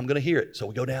gonna hear it. So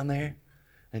we go down there,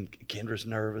 and Kendra's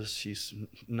nervous. She's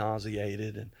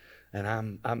nauseated, and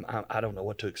I don't know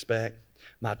what to expect.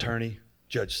 My attorney,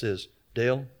 judge says,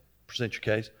 Dale, present your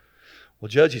case. Well,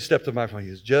 Judge, he stepped to the microphone. He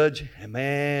goes, Judge, and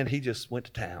man, he just went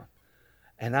to town.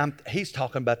 And he's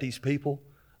talking about these people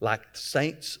like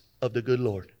saints of the good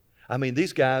Lord. I mean,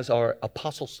 these guys are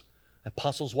apostles'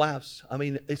 wives. I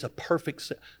mean, it's a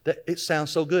perfect, it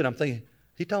sounds so good. I'm thinking,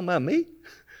 he talking about me?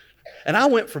 And I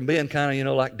went from being kind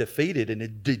of, like defeated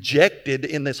and dejected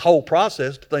in this whole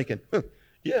process to thinking,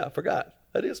 yeah, I forgot.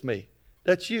 That is me.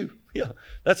 That's you. Yeah,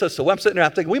 that's us. So I'm sitting there,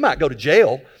 I'm thinking, we might go to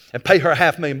jail and pay her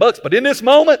 $500,000. But in this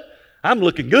moment, I'm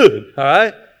looking good, all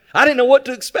right? I didn't know what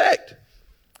to expect.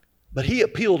 But he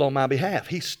appealed on my behalf.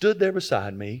 He stood there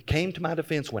beside me, came to my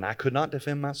defense when I could not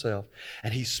defend myself,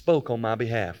 and he spoke on my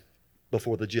behalf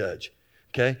before the judge.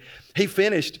 Okay? He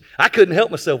finished. I couldn't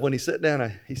help myself when he sat down.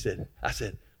 I said,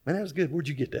 man, that was good. Where'd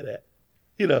you get that at?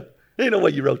 There ain't no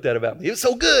way you wrote that about me. It was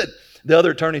so good. The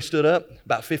other attorney stood up.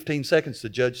 About 15 seconds, the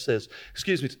judge says,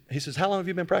 excuse me. He says, how long have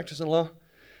you been practicing law?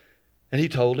 And he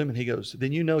told him, and he goes,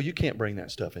 then you can't bring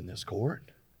that stuff in this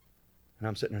court. And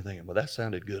I'm sitting there thinking, well, that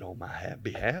sounded good on my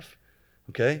behalf.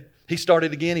 Okay? He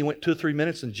started again. He went 2 or 3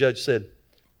 minutes, and the judge said,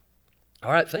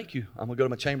 all right, thank you. I'm going to go to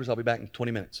my chambers. I'll be back in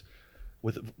 20 minutes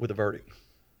with a verdict.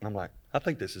 And I'm like, I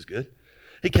think this is good.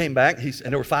 He came back, and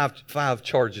there were five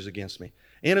charges against me.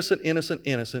 Innocent, innocent,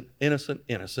 innocent, innocent,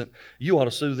 innocent. You ought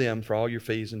to sue them for all your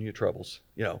fees and your troubles,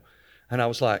 And I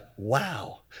was like,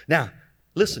 wow. Now,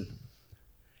 listen.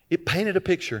 It painted a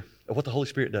picture of what the Holy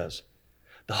Spirit does.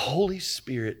 The Holy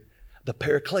Spirit, the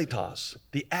Parakletos,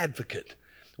 the advocate.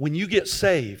 When you get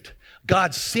saved,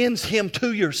 God sends Him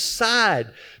to your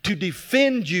side to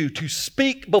defend you, to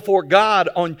speak before God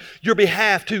on your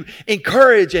behalf, to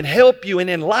encourage and help you and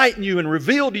enlighten you and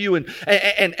reveal to you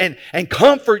and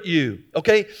comfort you.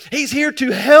 Okay? He's here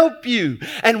to help you.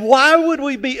 And why would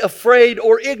we be afraid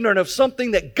or ignorant of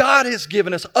something that God has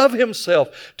given us of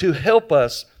Himself to help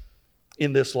us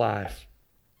in this life?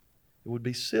 It would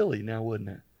be silly now, wouldn't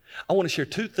it? I want to share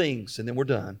 2 things, and then we're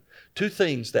done. 2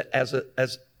 things that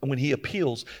as when He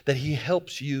appeals, that He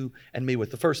helps you and me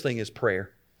with. The first thing is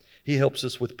prayer. He helps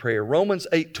us with prayer. Romans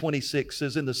 8:26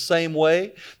 says, in the same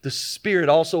way, the Spirit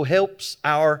also helps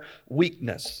our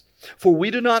weakness. For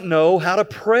we do not know how to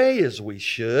pray as we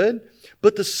should,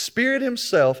 but the Spirit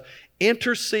Himself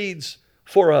intercedes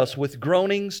for us with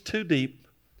groanings too deep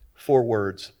for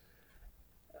words.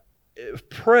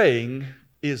 Praying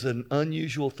is an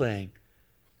unusual thing.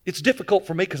 It's difficult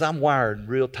for me because I'm wired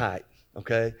real tight,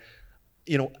 okay?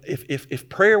 If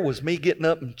prayer was me getting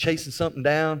up and chasing something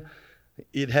down,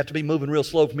 it'd have to be moving real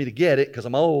slow for me to get it because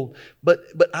I'm old. But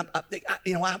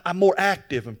I'm more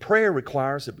active, and prayer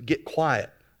requires that we get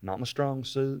quiet. Not my strong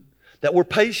suit. That we're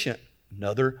patient.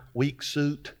 Another weak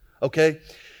suit, okay?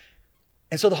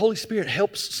 And so the Holy Spirit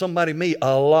helps me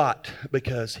a lot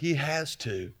because He has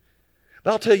to.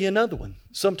 But I'll tell you another one.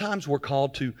 Sometimes we're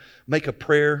called to make a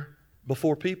prayer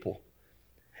before people.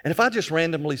 And if I just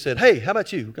randomly said, hey, how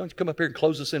about you? Don't you come up here and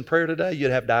close us in prayer today?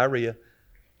 You'd have diarrhea,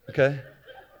 okay?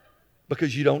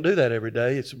 Because you don't do that every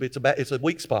day. It's a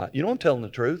weak spot. You know I'm telling the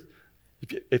truth.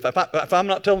 If I'm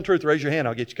not telling the truth, raise your hand.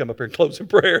 I'll get you to come up here and close in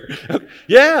prayer.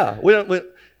 Yeah.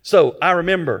 So I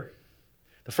remember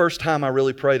the first time I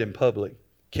really prayed in public.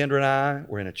 Kendra and I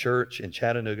were in a church in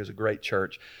Chattanooga. It's a great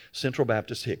church, Central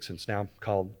Baptist Hickson's, now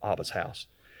called Abba's House.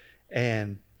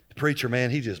 And the preacher,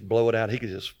 man, he just blow it out. He could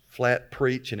just flat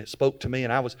preach, and it spoke to me.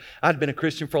 And I'd been a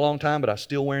Christian for a long time, but I was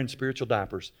still wearing spiritual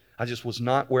diapers. I just was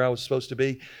not where I was supposed to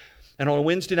be. And on a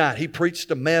Wednesday night, he preached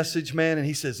a message, man, and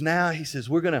he says,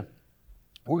 we're gonna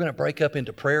break up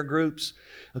into prayer groups,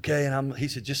 okay? And he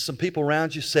said, just some people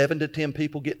around you, 7 to 10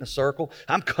 people get in a circle.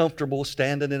 I'm comfortable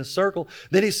standing in a circle.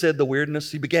 Then he said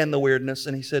he began the weirdness,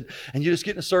 and he said, and you just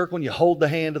get in a circle and you hold the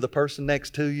hand of the person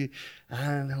next to you. I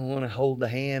don't want to hold the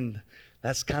hand.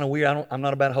 That's kind of weird. I'm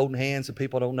not about holding hands and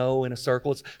people I don't know in a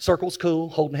circle. Circle's cool.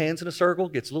 Holding hands in a circle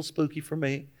gets a little spooky for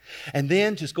me. And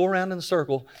then just go around in a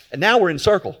circle. And now we're in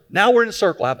circle.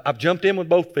 I've jumped in with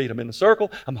both feet. I'm in the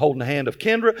circle. I'm holding the hand of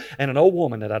Kendra and an old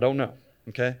woman that I don't know.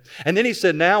 Okay? And then he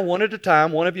said, now one at a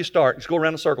time, one of you start. Just go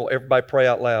around the circle. Everybody pray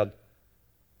out loud.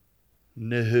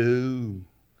 No.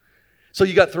 So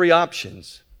you got 3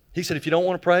 options. He said, if you don't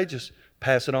want to pray, just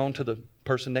pass it on to the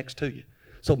person next to you.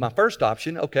 So my first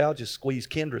option, okay, I'll just squeeze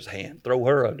Kendra's hand, throw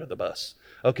her under the bus,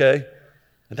 okay?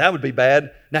 And that would be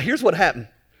bad. Now, here's what happened.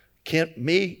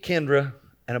 Me, Kendra,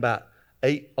 and about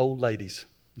 8 old ladies,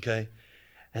 okay?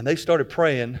 And they started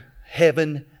praying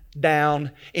heaven down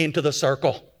into the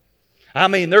circle. I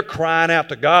mean, they're crying out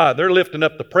to God. They're lifting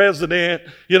up the president.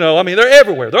 They're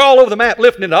everywhere. They're all over the map,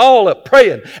 lifting it all up,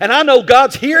 praying. And I know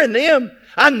God's hearing them.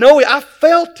 I know it. I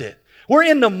felt it. We're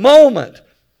in the moment.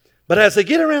 But as they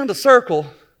get around the circle,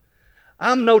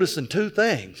 I'm noticing 2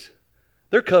 things.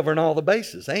 They're covering all the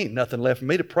bases. There ain't nothing left for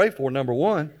me to pray for, number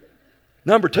 1.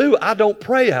 Number 2, I don't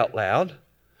pray out loud.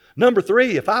 Number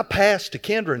 3, if I pass to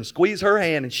Kendra and squeeze her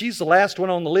hand and she's the last one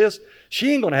on the list,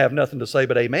 she ain't going to have nothing to say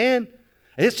but amen.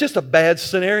 And it's just a bad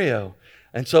scenario.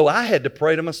 And so I had to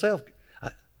pray to myself.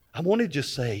 I wanted to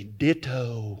just say,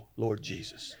 ditto, Lord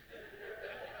Jesus.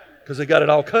 Because they got it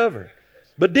all covered.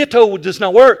 But ditto would just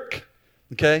not work.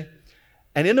 Okay?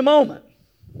 And in the moment,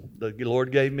 the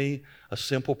Lord gave me a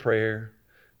simple prayer,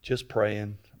 just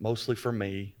praying, mostly for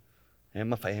me and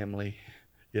my family,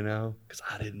 because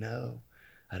I didn't know.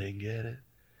 I didn't get it.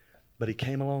 But He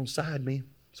came alongside me.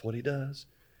 That's what He does.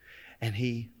 And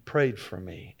He prayed for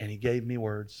me, and He gave me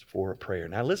words for a prayer.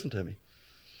 Now listen to me.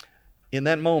 In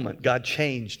that moment, God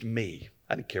changed me.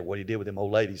 I didn't care what He did with them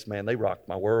old ladies, man. They rocked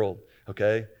my world,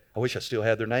 okay? I wish I still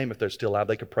had their name. If they're still alive,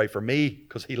 they could pray for me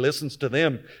because He listens to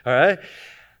them, all right?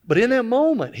 But in that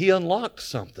moment, He unlocked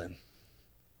something.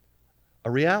 A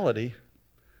reality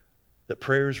that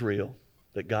prayer is real,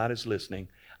 that God is listening.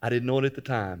 I didn't know it at the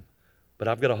time, but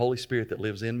I've got a Holy Spirit that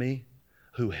lives in me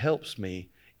who helps me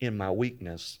in my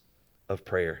weakness of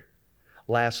prayer.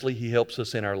 Lastly, He helps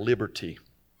us in our liberty.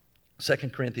 2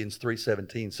 Corinthians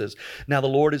 3:17 says, now the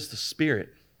Lord is the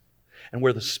Spirit, and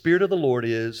where the Spirit of the Lord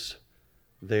is,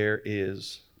 there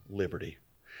is liberty.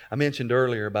 I mentioned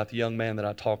earlier about the young man that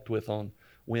I talked with on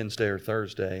Wednesday or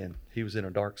Thursday, and he was in a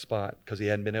dark spot because he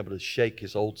hadn't been able to shake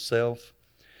his old self.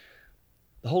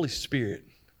 The Holy Spirit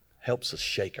helps us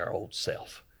shake our old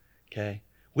self, okay?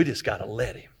 We just got to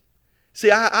let Him. See,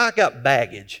 I got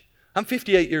baggage. I'm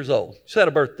 58 years old. Just had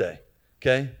a birthday,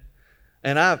 okay?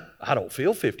 And I don't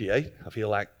feel 58. I feel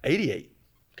like 88,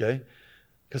 okay?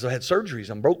 Because I had surgeries.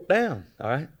 I'm broke down, all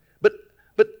right? But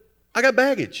I got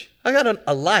baggage. I got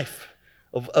a life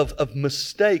of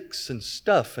mistakes and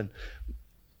stuff, and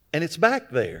it's back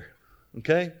there,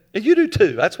 okay? And you do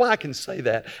too. That's why I can say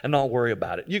that and not worry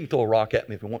about it. You can throw a rock at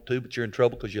me if you want to, but you're in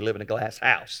trouble because you live in a glass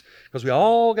house. Because we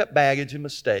all got baggage and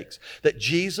mistakes that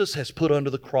Jesus has put under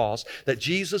the cross, that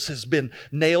Jesus has been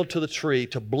nailed to the tree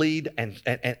to bleed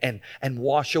and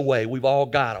wash away. We've all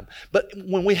got them. But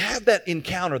when we have that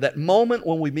encounter, that moment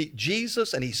when we meet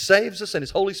Jesus and He saves us and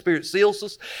His Holy Spirit seals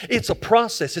us, it's a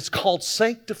process. It's called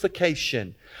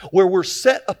sanctification, where we're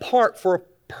set apart for a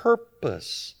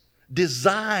purpose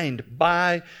designed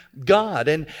by God.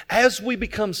 And as we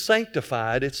become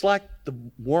sanctified, it's like the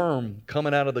worm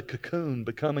coming out of the cocoon,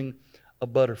 becoming a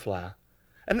butterfly.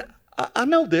 And I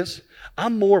know this.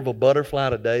 I'm more of a butterfly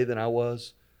today than I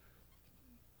was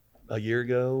a year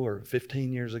ago or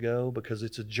 15 years ago because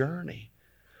it's a journey.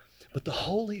 But the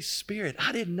Holy Spirit,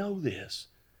 I didn't know this.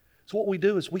 So what we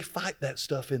do is we fight that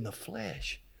stuff in the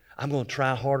flesh. I'm going to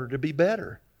try harder to be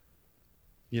better.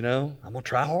 I'm going to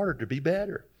try harder to be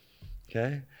better.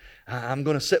 Okay? I'm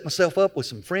going to set myself up with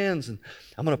some friends, and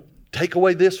I'm going to take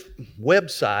away this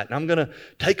website, and I'm going to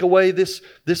take away this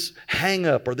hang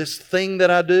up or this thing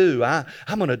that I do.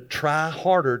 I'm going to try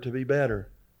harder to be better.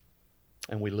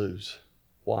 And we lose.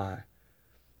 Why?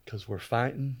 Because we're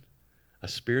fighting a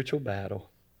spiritual battle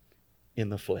in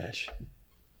the flesh.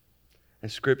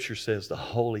 And Scripture says the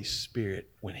Holy Spirit,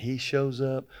 when He shows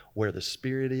up, where the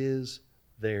Spirit is,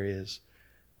 there is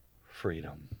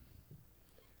freedom.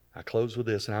 I close with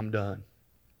this and I'm done.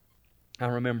 I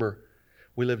remember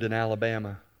we lived in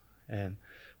Alabama, and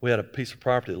we had a piece of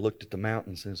property that looked at the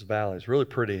mountains in this valley. It was really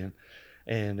pretty,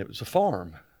 and it was a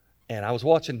farm. And I was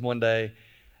watching one day,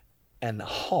 and the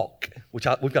hawk, we've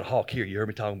got a hawk here. You heard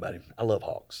me talking about him. I love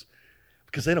hawks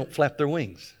because they don't flap their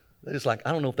wings. They're just like,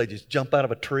 I don't know if they just jump out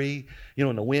of a tree,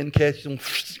 and the wind catches them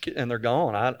and they're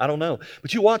gone. I don't know.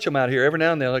 But you watch them out here every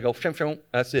now and then. They go,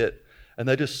 that's it. And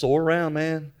they just soar around,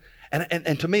 man.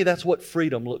 And to me, that's what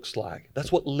freedom looks like.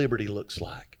 That's what liberty looks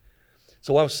like.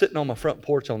 So I was sitting on my front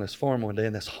porch on this farm one day,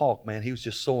 and this hawk, man, he was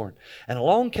just soaring. And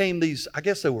along came these, I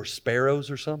guess they were sparrows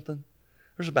or something.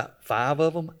 There's about 5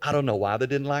 of them. I don't know why they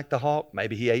didn't like the hawk.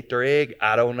 Maybe he ate their egg.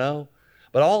 I don't know.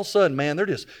 But all of a sudden, man, they're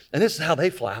just, and this is how they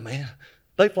fly, man.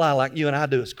 They fly like you and I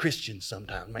do as Christians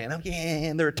sometimes, man.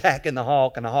 And they're attacking the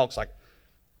hawk, and the hawk's like,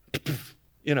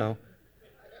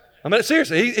 I mean,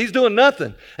 seriously, he's doing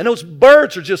nothing. And those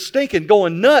birds are just stinking,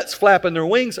 going nuts, flapping their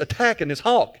wings, attacking this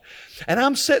hawk. And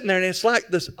I'm sitting there, and it's like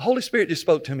this Holy Spirit just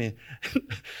spoke to me.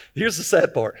 Here's the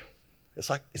sad part. It's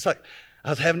like I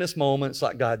was having this moment. It's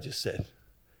like God just said,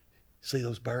 see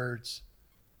those birds?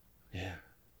 Yeah.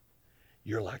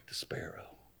 You're like the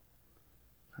sparrow.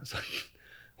 I was like,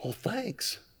 well,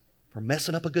 thanks for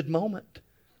messing up a good moment.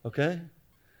 Okay?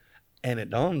 And it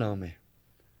dawned on me.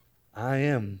 I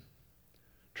am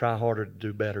try harder to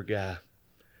do better guy.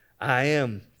 I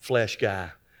am flesh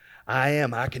guy. I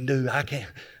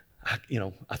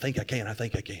think I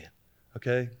can.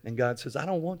 Okay? And God says, I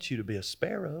don't want you to be a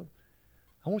sparrow.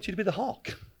 I want you to be the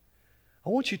hawk. I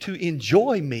want you to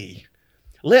enjoy me.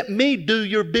 Let me do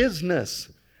your business.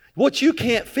 What you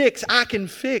can't fix, I can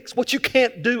fix. What you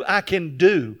can't do, I can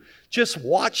do. Just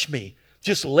watch me.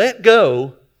 Just let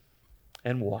go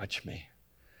and watch me.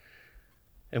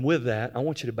 And with that, I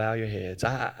want you to bow your heads.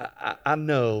 I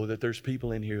know that there's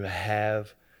people in here who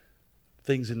have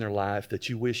things in their life that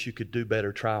you wish you could do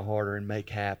better, try harder, and make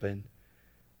happen.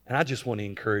 And I just want to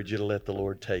encourage you to let the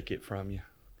Lord take it from you.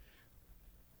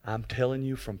 I'm telling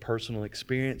you from personal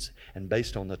experience and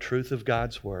based on the truth of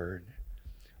God's Word,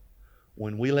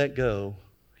 when we let go,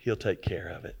 He'll take care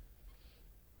of it.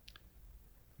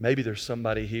 Maybe there's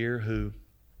somebody here who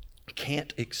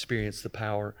can't experience the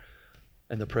power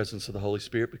and the presence of the Holy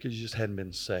Spirit because you just hadn't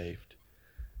been saved.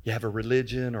 You have a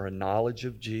religion or a knowledge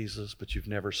of Jesus, but you've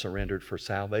never surrendered for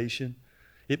salvation.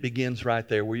 It begins right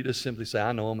there where you just simply say,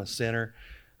 I know I'm a sinner.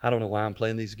 I don't know why I'm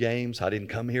playing these games. I didn't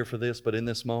come here for this, but in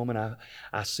this moment,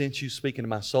 I sense you speaking to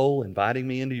my soul, inviting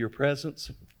me into your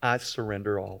presence. I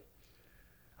surrender all.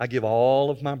 I give all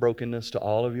of my brokenness to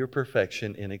all of your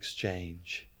perfection in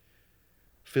exchange.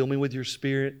 Fill me with your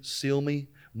Spirit. Seal me.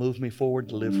 Move me forward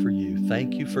to live for you.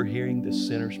 Thank you for hearing this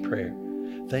sinner's prayer.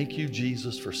 Thank you,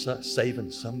 Jesus, for saving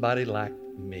somebody like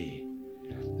me.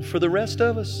 For the rest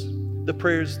of us, the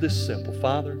prayer is this simple.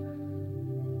 Father,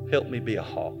 help me be a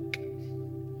hawk.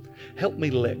 Help me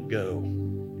let go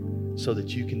so that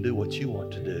you can do what you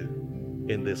want to do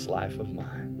in this life of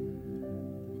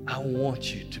mine. I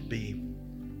want you to be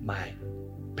my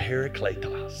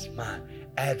parakletos, my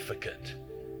advocate.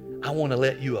 I want to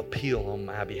let you appeal on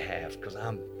my behalf because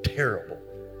I'm terrible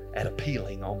at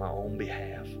appealing on my own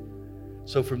behalf.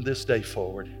 So from this day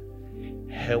forward,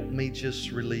 help me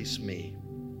just release me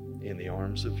in the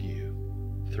arms of you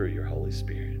through your Holy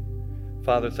Spirit.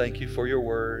 Father, thank you for your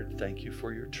word. Thank you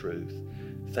for your truth.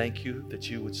 Thank you that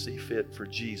you would see fit for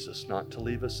Jesus not to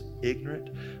leave us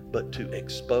ignorant, but to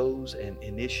expose and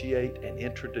initiate and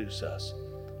introduce us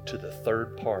to the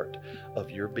third part of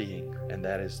your being, and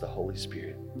that is the Holy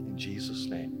Spirit. In Jesus'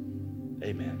 name,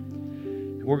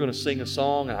 amen. We're going to sing a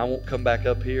song, and I won't come back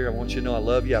up here. I want you to know I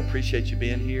love you. I appreciate you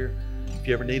being here. If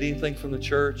you ever need anything from the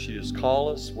church, you just call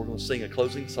us. We're going to sing a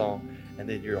closing song, and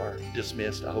then you are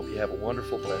dismissed. I hope you have a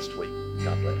wonderful, blessed week.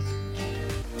 God bless.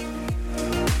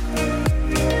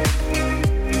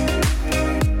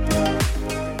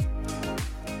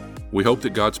 We hope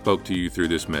that God spoke to you through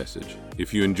this message.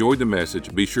 If you enjoyed the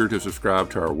message, be sure to subscribe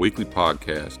to our weekly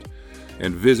podcast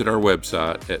and visit our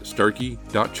website at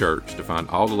starkey.church to find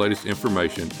all the latest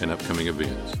information and upcoming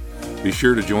events. Be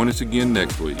sure to join us again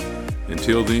next week.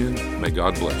 Until then, may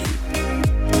God bless you.